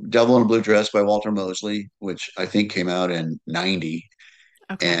 Devil in a Blue Dress by Walter Mosley, which I think came out in '90,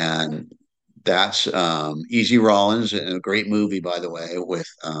 Okay. and that's Easy Rollins, a great movie, by the way, with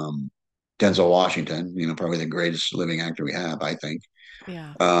Denzel Washington. Probably the greatest living actor we have, I think.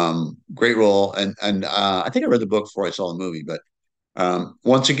 Yeah. Great role, and I think I read the book before I saw the movie, but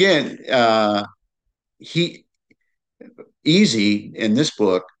once again, he Easy in this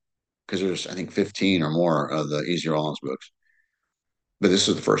book because there's I think 15 or more of the Easy Rollins books, but this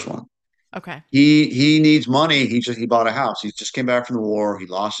is the first one. Okay. He needs money. He bought a house. He just came back from the war. He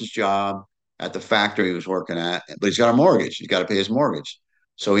lost his job at the factory he was working at, but he's got a mortgage. He's got to pay his mortgage.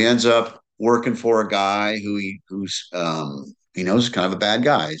 So he ends up working for a guy who's he knows is kind of a bad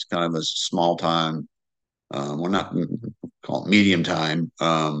guy. He's kind of a small time, well not call it medium time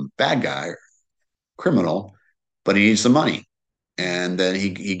bad guy, criminal, but he needs the money. Yeah. And then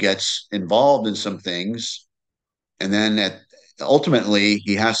he gets involved in some things, and then ultimately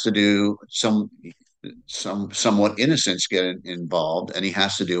he has to do some somewhat innocence get involved, and he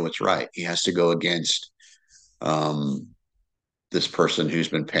has to do what's right. He has to go against um, this person who's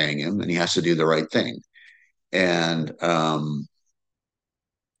been paying him, and he has to do the right thing. And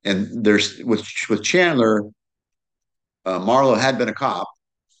there's with Chandler, Marlowe had been a cop,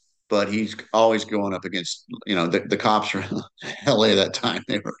 but he's always going up against, the cops from LA that time.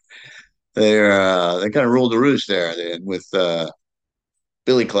 They kind of ruled the roost there with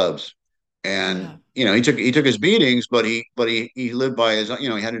billy clubs. And Yeah. he took his beatings, but he lived by his, he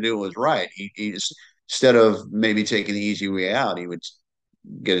had to do what was right. He instead of maybe taking the easy way out, he would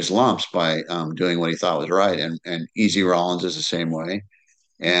get his lumps by doing what he thought was right. And Easy Rollins is the same way.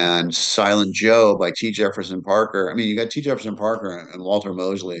 Yeah. And Silent Joe by T. Jefferson Parker. I mean, you got T. Jefferson Parker and Walter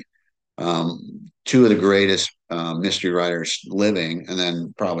Mosley, two of the greatest mystery writers living, and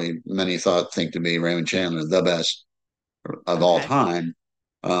then probably many think to be Raymond Chandler the best of all Okay. time.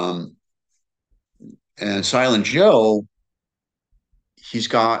 Um, and Silent Joe,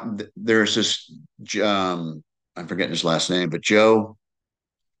 there's this, I'm forgetting his last name, but Joe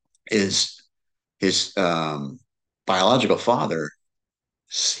is his biological father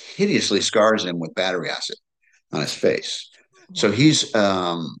hideously scars him with battery acid on his face. So Wow. he's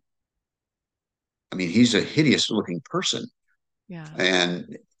a hideous looking person, Yeah.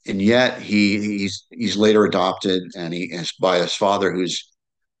 and yet he's later adopted, and he is by his father, who's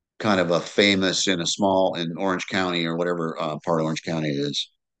kind of a famous in Orange County or whatever part of Orange County it is,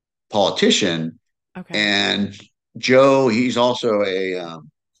 politician. Okay. And Joe, he's also a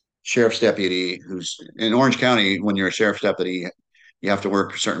sheriff's deputy who's in Orange County. When you're a sheriff's deputy, you have to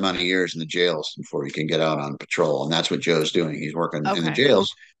work a certain amount of years in the jails before you can get out on patrol. And that's what Joe's doing. He's working in the Okay.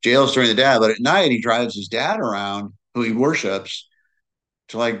 jails during the day, but at night he drives his dad around, who he worships,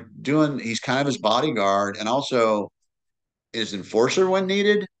 to like he's kind of his bodyguard and also his enforcer when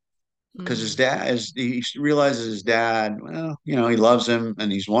needed. Because his Mm. dad he realizes his dad, well, he loves him and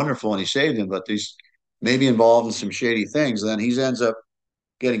he's wonderful and he saved him, but he's maybe involved in some shady things. And then he ends up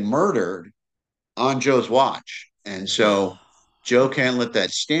getting murdered on Joe's watch. And so Joe Okay. can't let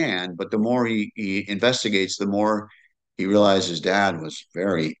that stand. But the more he investigates, the more he realizes his dad was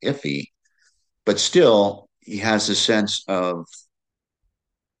very iffy. But still, he has a sense of,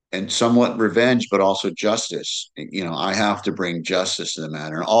 and somewhat revenge, but also justice. I have to bring justice to the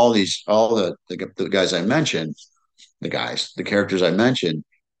matter. And all the guys I mentioned, the characters I mentioned,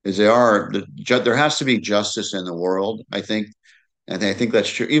 is there has to be justice in the world, I think. And I think that's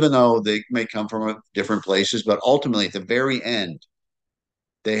true, even though they may come from different places, but ultimately at the very end,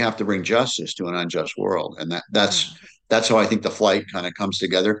 they have to bring justice to an unjust world. And Yeah. that's how I think the flight kind of comes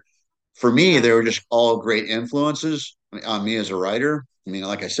together. For me, Yeah. they were just all great influences on me as a writer. I mean,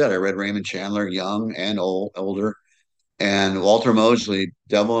 like I said, I read Raymond Chandler, young and older, and Walter Mosley,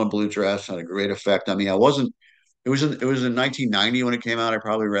 Devil in a Blue Dress, had a great effect on me. I wasn't. It was in 1990 when it came out. I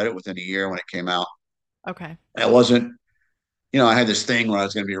probably read it within a year when it came out. Okay. I wasn't. I had this thing where I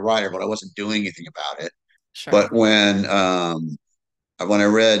was going to be a writer, but I wasn't doing anything about it. Sure. But when I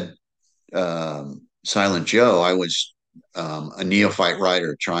read Silent Joe, I was a neophyte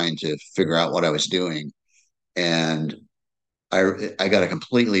writer trying to figure out what I was doing, and I got a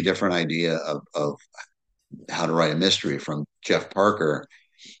completely different idea of how to write a mystery from Jeff Parker,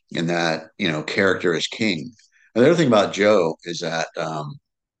 in that character is king. And the other thing about Joe is that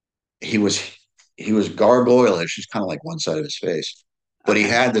he was he was gargoylish. He's kind of like one side of his face, but he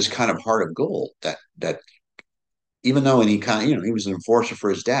Okay. had this kind of heart of gold that even though, and he kind of, he was an enforcer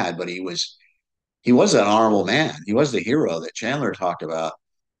for his dad, but he was an honorable man. He was the hero that Chandler talked about.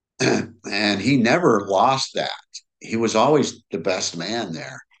 And he never lost that. He was always the best man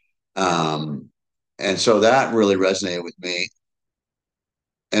there. Yeah. Um, and so that really resonated with me.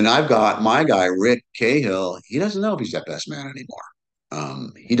 And I've got my guy, Rick Cahill. He doesn't know if he's that best man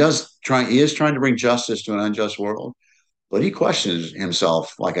anymore. He is trying to bring justice to an unjust world, but he questions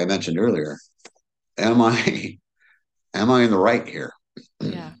himself, like I mentioned earlier. Am I, am I in the right here?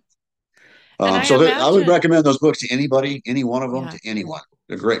 Yeah. And I So I would imagine, recommend those books to anybody, any one of them, yeah. to anyone.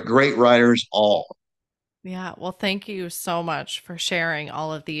 They're great, great writers, all. Yeah. Well, thank you so much for sharing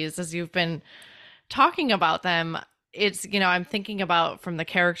all of these as you've been talking about them. It's, I'm thinking about from the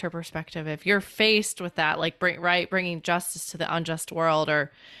character perspective, if you're faced with that, like bringing justice to the unjust world,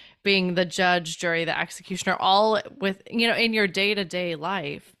 or being the judge, jury, the executioner, all with, in your day to day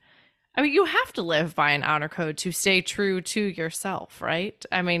life. I mean, you have to live by an honor code to stay true to yourself, right?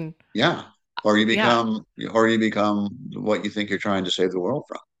 I mean, Yeah. Or you yeah, become what you think you're trying to save the world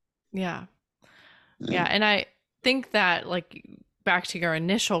from. yeah, Yeah. yeah. And I think that, like, back to your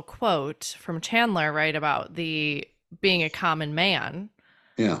initial quote from Chandler, right, about the being a common man,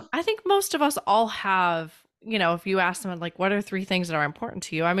 Yeah. I think most of us all have, if you ask them, like, what are three things that are important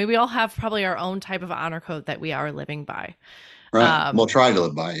to you? I mean, we all have probably our own type of honor code that we are living by. Right. Well, Um, try to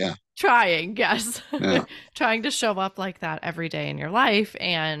live by. Yeah. Trying, yes, Yeah. trying to show up like that every day in your life.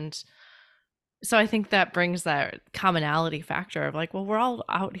 And So I think that brings that commonality factor of like, well, we're all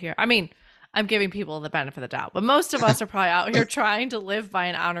out here. I mean, I'm giving people the benefit of the doubt, but most of us are probably out here trying to live by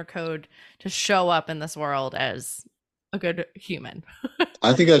an honor code to show up in this world as a good human.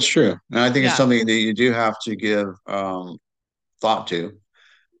 I think that's true. And I think it's Yeah. something that you do have to give thought to,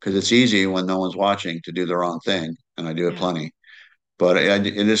 because it's easy when no one's watching to do the wrong thing. And I do it Yeah. plenty. But it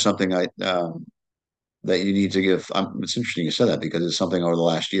is something that you need to give. It's interesting you said that because it's something over the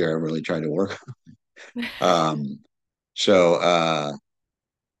last year I really tried to work on. So,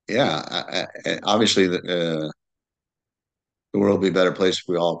 yeah, obviously the world would be a better place if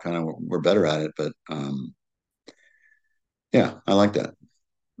we all kind of were better at it. But yeah, I like that.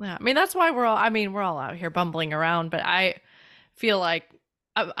 Yeah. I mean, that's why we're all out here bumbling around, but I feel like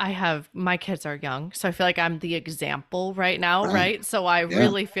I have my kids are young, so I feel like I'm the example right now, Right. right? So I Yeah.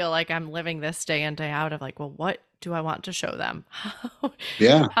 really feel like I'm living this day in, day out of like, well, what do I want to show them?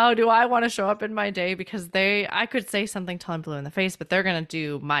 Yeah. How do I want to show up in my day? Because I could say something till I'm blue in the face, but they're going to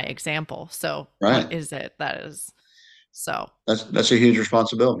do my example. So what Right. is it that is? So That's a huge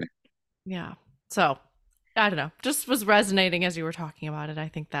responsibility. yeah. So I don't know, just was resonating as you were talking about it. I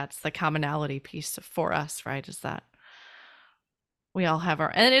think that's the commonality piece for us, right? Is that we all have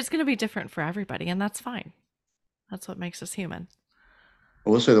our, and it's going to be different for everybody, and that's fine. That's what makes us human. I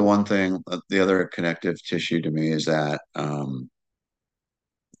will say the one thing, the other connective tissue to me is that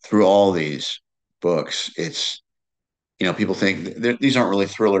through all these books, it's people think these aren't really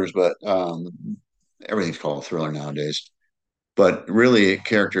thrillers, but everything's called a thriller nowadays. But really,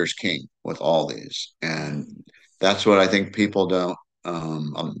 character is king with all these, Yeah. and that's what I think people that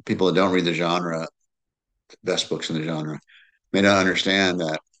don't read the genre, best books in the genre, may not understand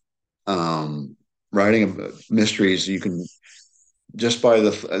that writing mysteries you can just by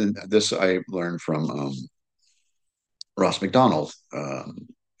this I learned from Ross McDonald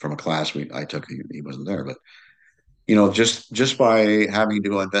from a class I took. He wasn't there, but just by having to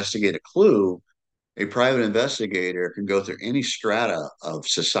go investigate a clue, a private investigator can go through any strata of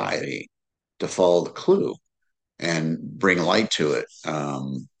society to follow the clue and bring light to it.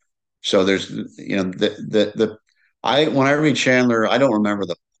 So there's, the I when I read Chandler, I don't remember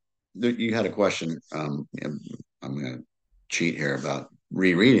you had a question. I'm going to cheat here about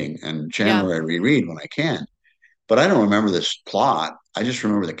rereading, and Yeah. Chandler I reread when I can, but I don't remember this plot. I just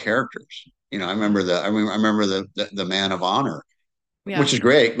remember the characters. Yeah. I remember the man of honor, Yeah. which is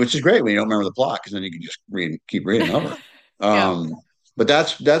great when you don't remember the plot because then you can just keep reading over. Yeah. Um, but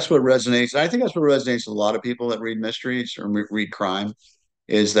that's what resonates. I think that's what resonates with a lot of people that read mysteries or read crime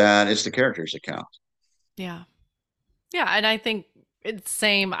is that it's the characters that count. Yeah. Yeah. And I think it's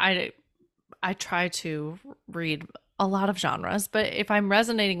same. I try to read a lot of genres, but if I'm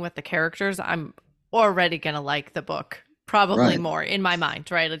resonating with the characters, I'm already going to like the book probably Right. more in my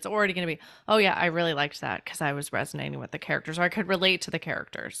mind, right? It's already going to be, oh, yeah, I really liked that because I was resonating with the characters or I could relate to the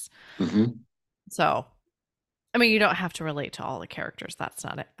characters. Hmm. So, I mean, you don't have to relate to all the characters. That's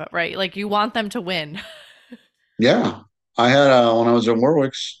not it. But, right, like you want them to win. Yeah. I had when I was in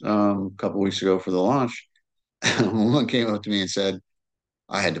Warwick's a couple weeks ago for the launch, one came up to me and said,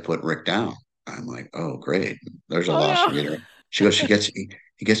 I had to put Rick down. I'm like, oh, great. There's a Oh, lost no. reader. She goes,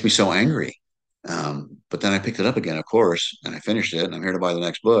 he gets me so angry. But then I picked it up again, of course, and I finished it, and I'm here to buy the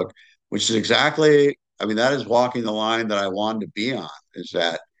next book, which is exactly, I mean, that is walking the line that I wanted to be on, is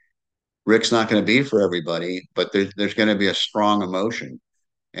that Rick's not going to be for everybody, but there's going to be a strong emotion.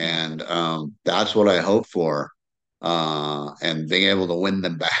 Yeah. And that's what I hope for, and being able to win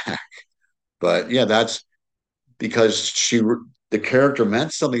them back. But yeah, that's because the character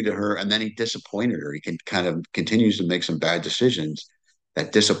meant something to her and then he disappointed her. He can kind of continues to make some bad decisions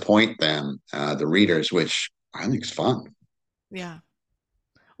that disappoint them, the readers, which I think is fun. Yeah.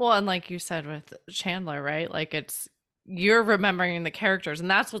 Well, and like you said with Chandler, right? Like it's you're remembering the characters, and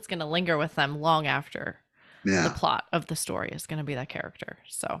that's what's going to linger with them long after the Yeah, plot of the story is going to be that character.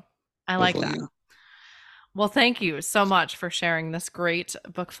 So I like hopefully. that. Yeah. Well, thank you so much for sharing this great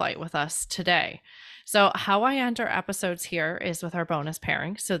book flight with us today. So, how I end our episodes here is with our bonus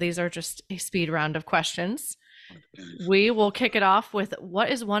pairing. So, these are just a speed round of questions. We will kick it off with what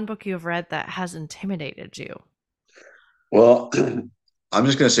is one book you have read that has intimidated you? Well, I'm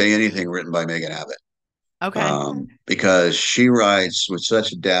just going to say anything written by Megan Abbott, Okay. because she writes with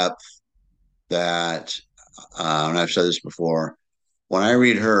such depth that, and I've said this before, when I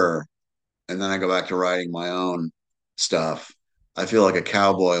read her, and then I go back to writing my own stuff, I feel like a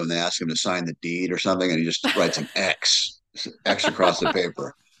cowboy when they ask him to sign the deed or something, and he just writes an X across the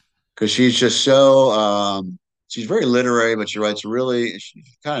paper because she's just so. She's very literary, but she writes really.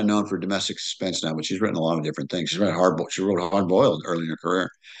 She's kind of known for domestic suspense now, but she's written a lot of different things. She wrote Hard Boiled early in her career,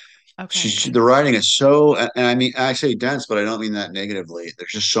 Okay. The writing is so, and I mean, I say dense, but I don't mean that negatively.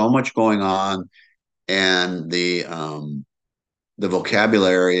 There's just so much going on, and the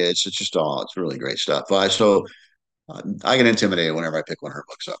vocabulary, it's just all, it's really great stuff. I get intimidated whenever I pick one of her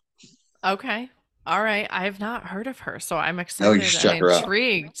books up. Okay. All right. I have not heard of her, so I'm No, you excited just and check her out.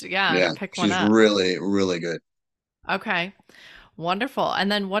 intrigued, yeah, to Yeah, pick one she's up. really, really good. Okay. Wonderful.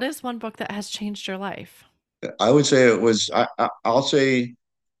 And then what is one book that has changed your life? I would say it was, I'll say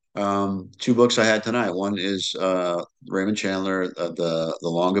two books I had tonight. One is Raymond Chandler, the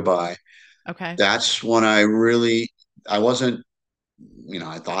Long Goodbye. Okay. That's when I wasn't,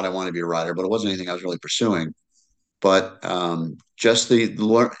 I thought I wanted to be a writer, but it wasn't anything I was really pursuing. But just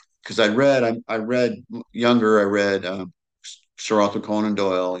because I read younger, I read Sir Arthur Conan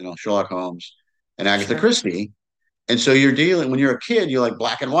Doyle, Sherlock Holmes, and Agatha Sure. Christie. And so you're dealing, when you're a kid, you're like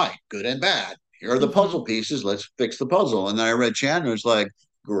black and white, good and bad. Here are the Mm-hmm. puzzle pieces. Let's fix the puzzle. And then I read Chandler. It's like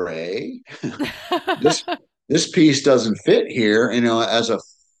gray. This this piece doesn't fit here. As a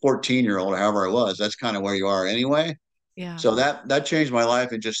 14-year-old, or however I was, that's kind of where you are anyway. Yeah. So that changed my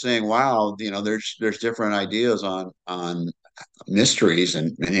life, and just saying, wow, there's different ideas on mysteries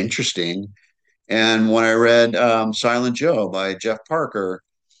and interesting. And when I read Silent Joe by Jeff Parker,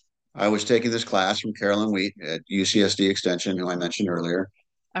 I was taking this class from Carolyn Wheat at UCSD Extension, who I mentioned earlier.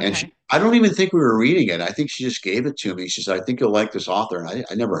 And Okay. I don't even think we were reading it. I think she just gave it to me. She said, I think you'll like this author. And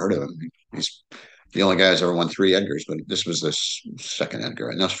I never heard of him. He's the only guy who's ever won 3 Edgars, but this was this second Edgar.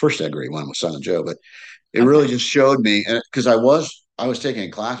 And that's first Edgar he won was Silent Joe. But it really Okay. just showed me, and because I was taking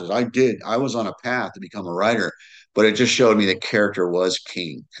classes, I was on a path to become a writer, but it just showed me that character was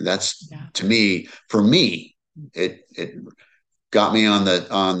king. And that's, Yeah. to me, for me, it got me on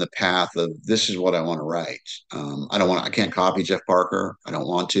the path of, this is what I want to write. I can't copy Jeff Parker. I don't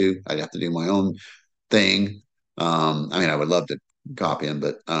want to. I'd have to do my own thing. I mean, I would love to copy him,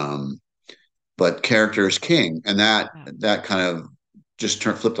 but character is king, and that Yeah. that kind of just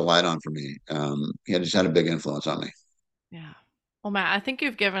flipped a light on for me. He just had a big influence on me. Yeah. Well, Matt, I think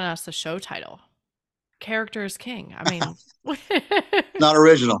you've given us the show title. Character is king. I mean, Not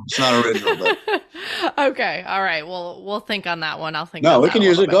original. It's not original, but okay. All right. Well, we'll think on that one. I'll think no, on we that can a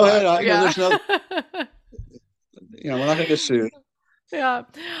use little it. bit Go more. ahead. Yeah. There's no, we're not going to get sued. Yeah.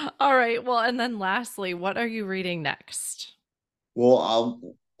 All right. Well, and then lastly, what are you reading next? Well,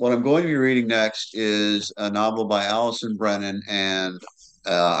 what I'm going to be reading next is a novel by Allison Brennan, and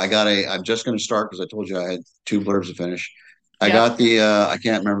I'm just going to start because I told you I had two blurbs to finish. I Yep. got I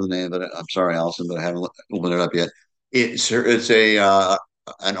can't remember the name of it. I'm sorry, Allison, but I haven't opened it up yet. It's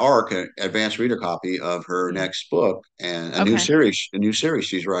an ARC, an advanced reader copy of her Mm. next book, and Okay. a new series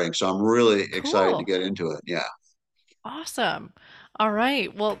she's writing. So I'm really excited to Cool. get into it. Yeah. Awesome. All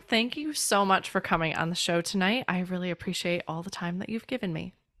right. Well, thank you so much for coming on the show tonight. I really appreciate all the time that you've given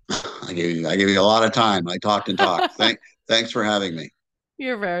me. I gave you a lot of time. I talked and talked. Thanks for having me.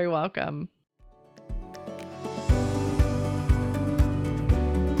 You're very welcome.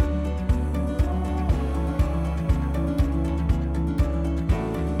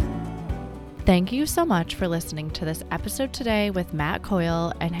 Thank you so much for listening to this episode today with Matt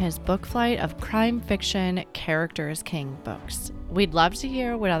Coyle and his book flight of crime fiction Characters King books. We'd love to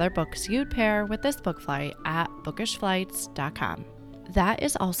hear what other books you'd pair with this book flight at bookishflights.com. That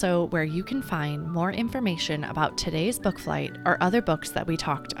is also where you can find more information about today's book flight or other books that we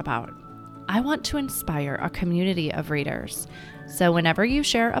talked about. I want to inspire a community of readers. So whenever you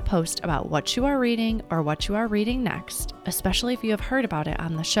share a post about what you are reading or what you are reading next, especially if you have heard about it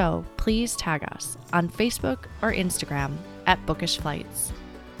on the show, please tag us on Facebook or Instagram at Bookish Flights.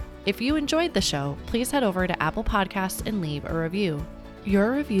 If you enjoyed the show, please head over to Apple Podcasts and leave a review.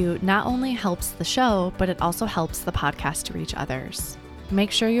 Your review not only helps the show, but it also helps the podcast to reach others.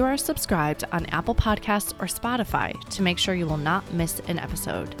 Make sure you are subscribed on Apple Podcasts or Spotify to make sure you will not miss an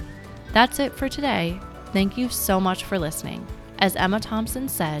episode. That's it for today. Thank you so much for listening. As Emma Thompson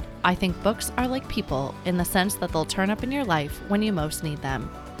said, I think books are like people in the sense that they'll turn up in your life when you most need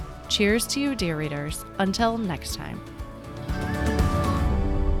them. Cheers to you, dear readers. Until next time.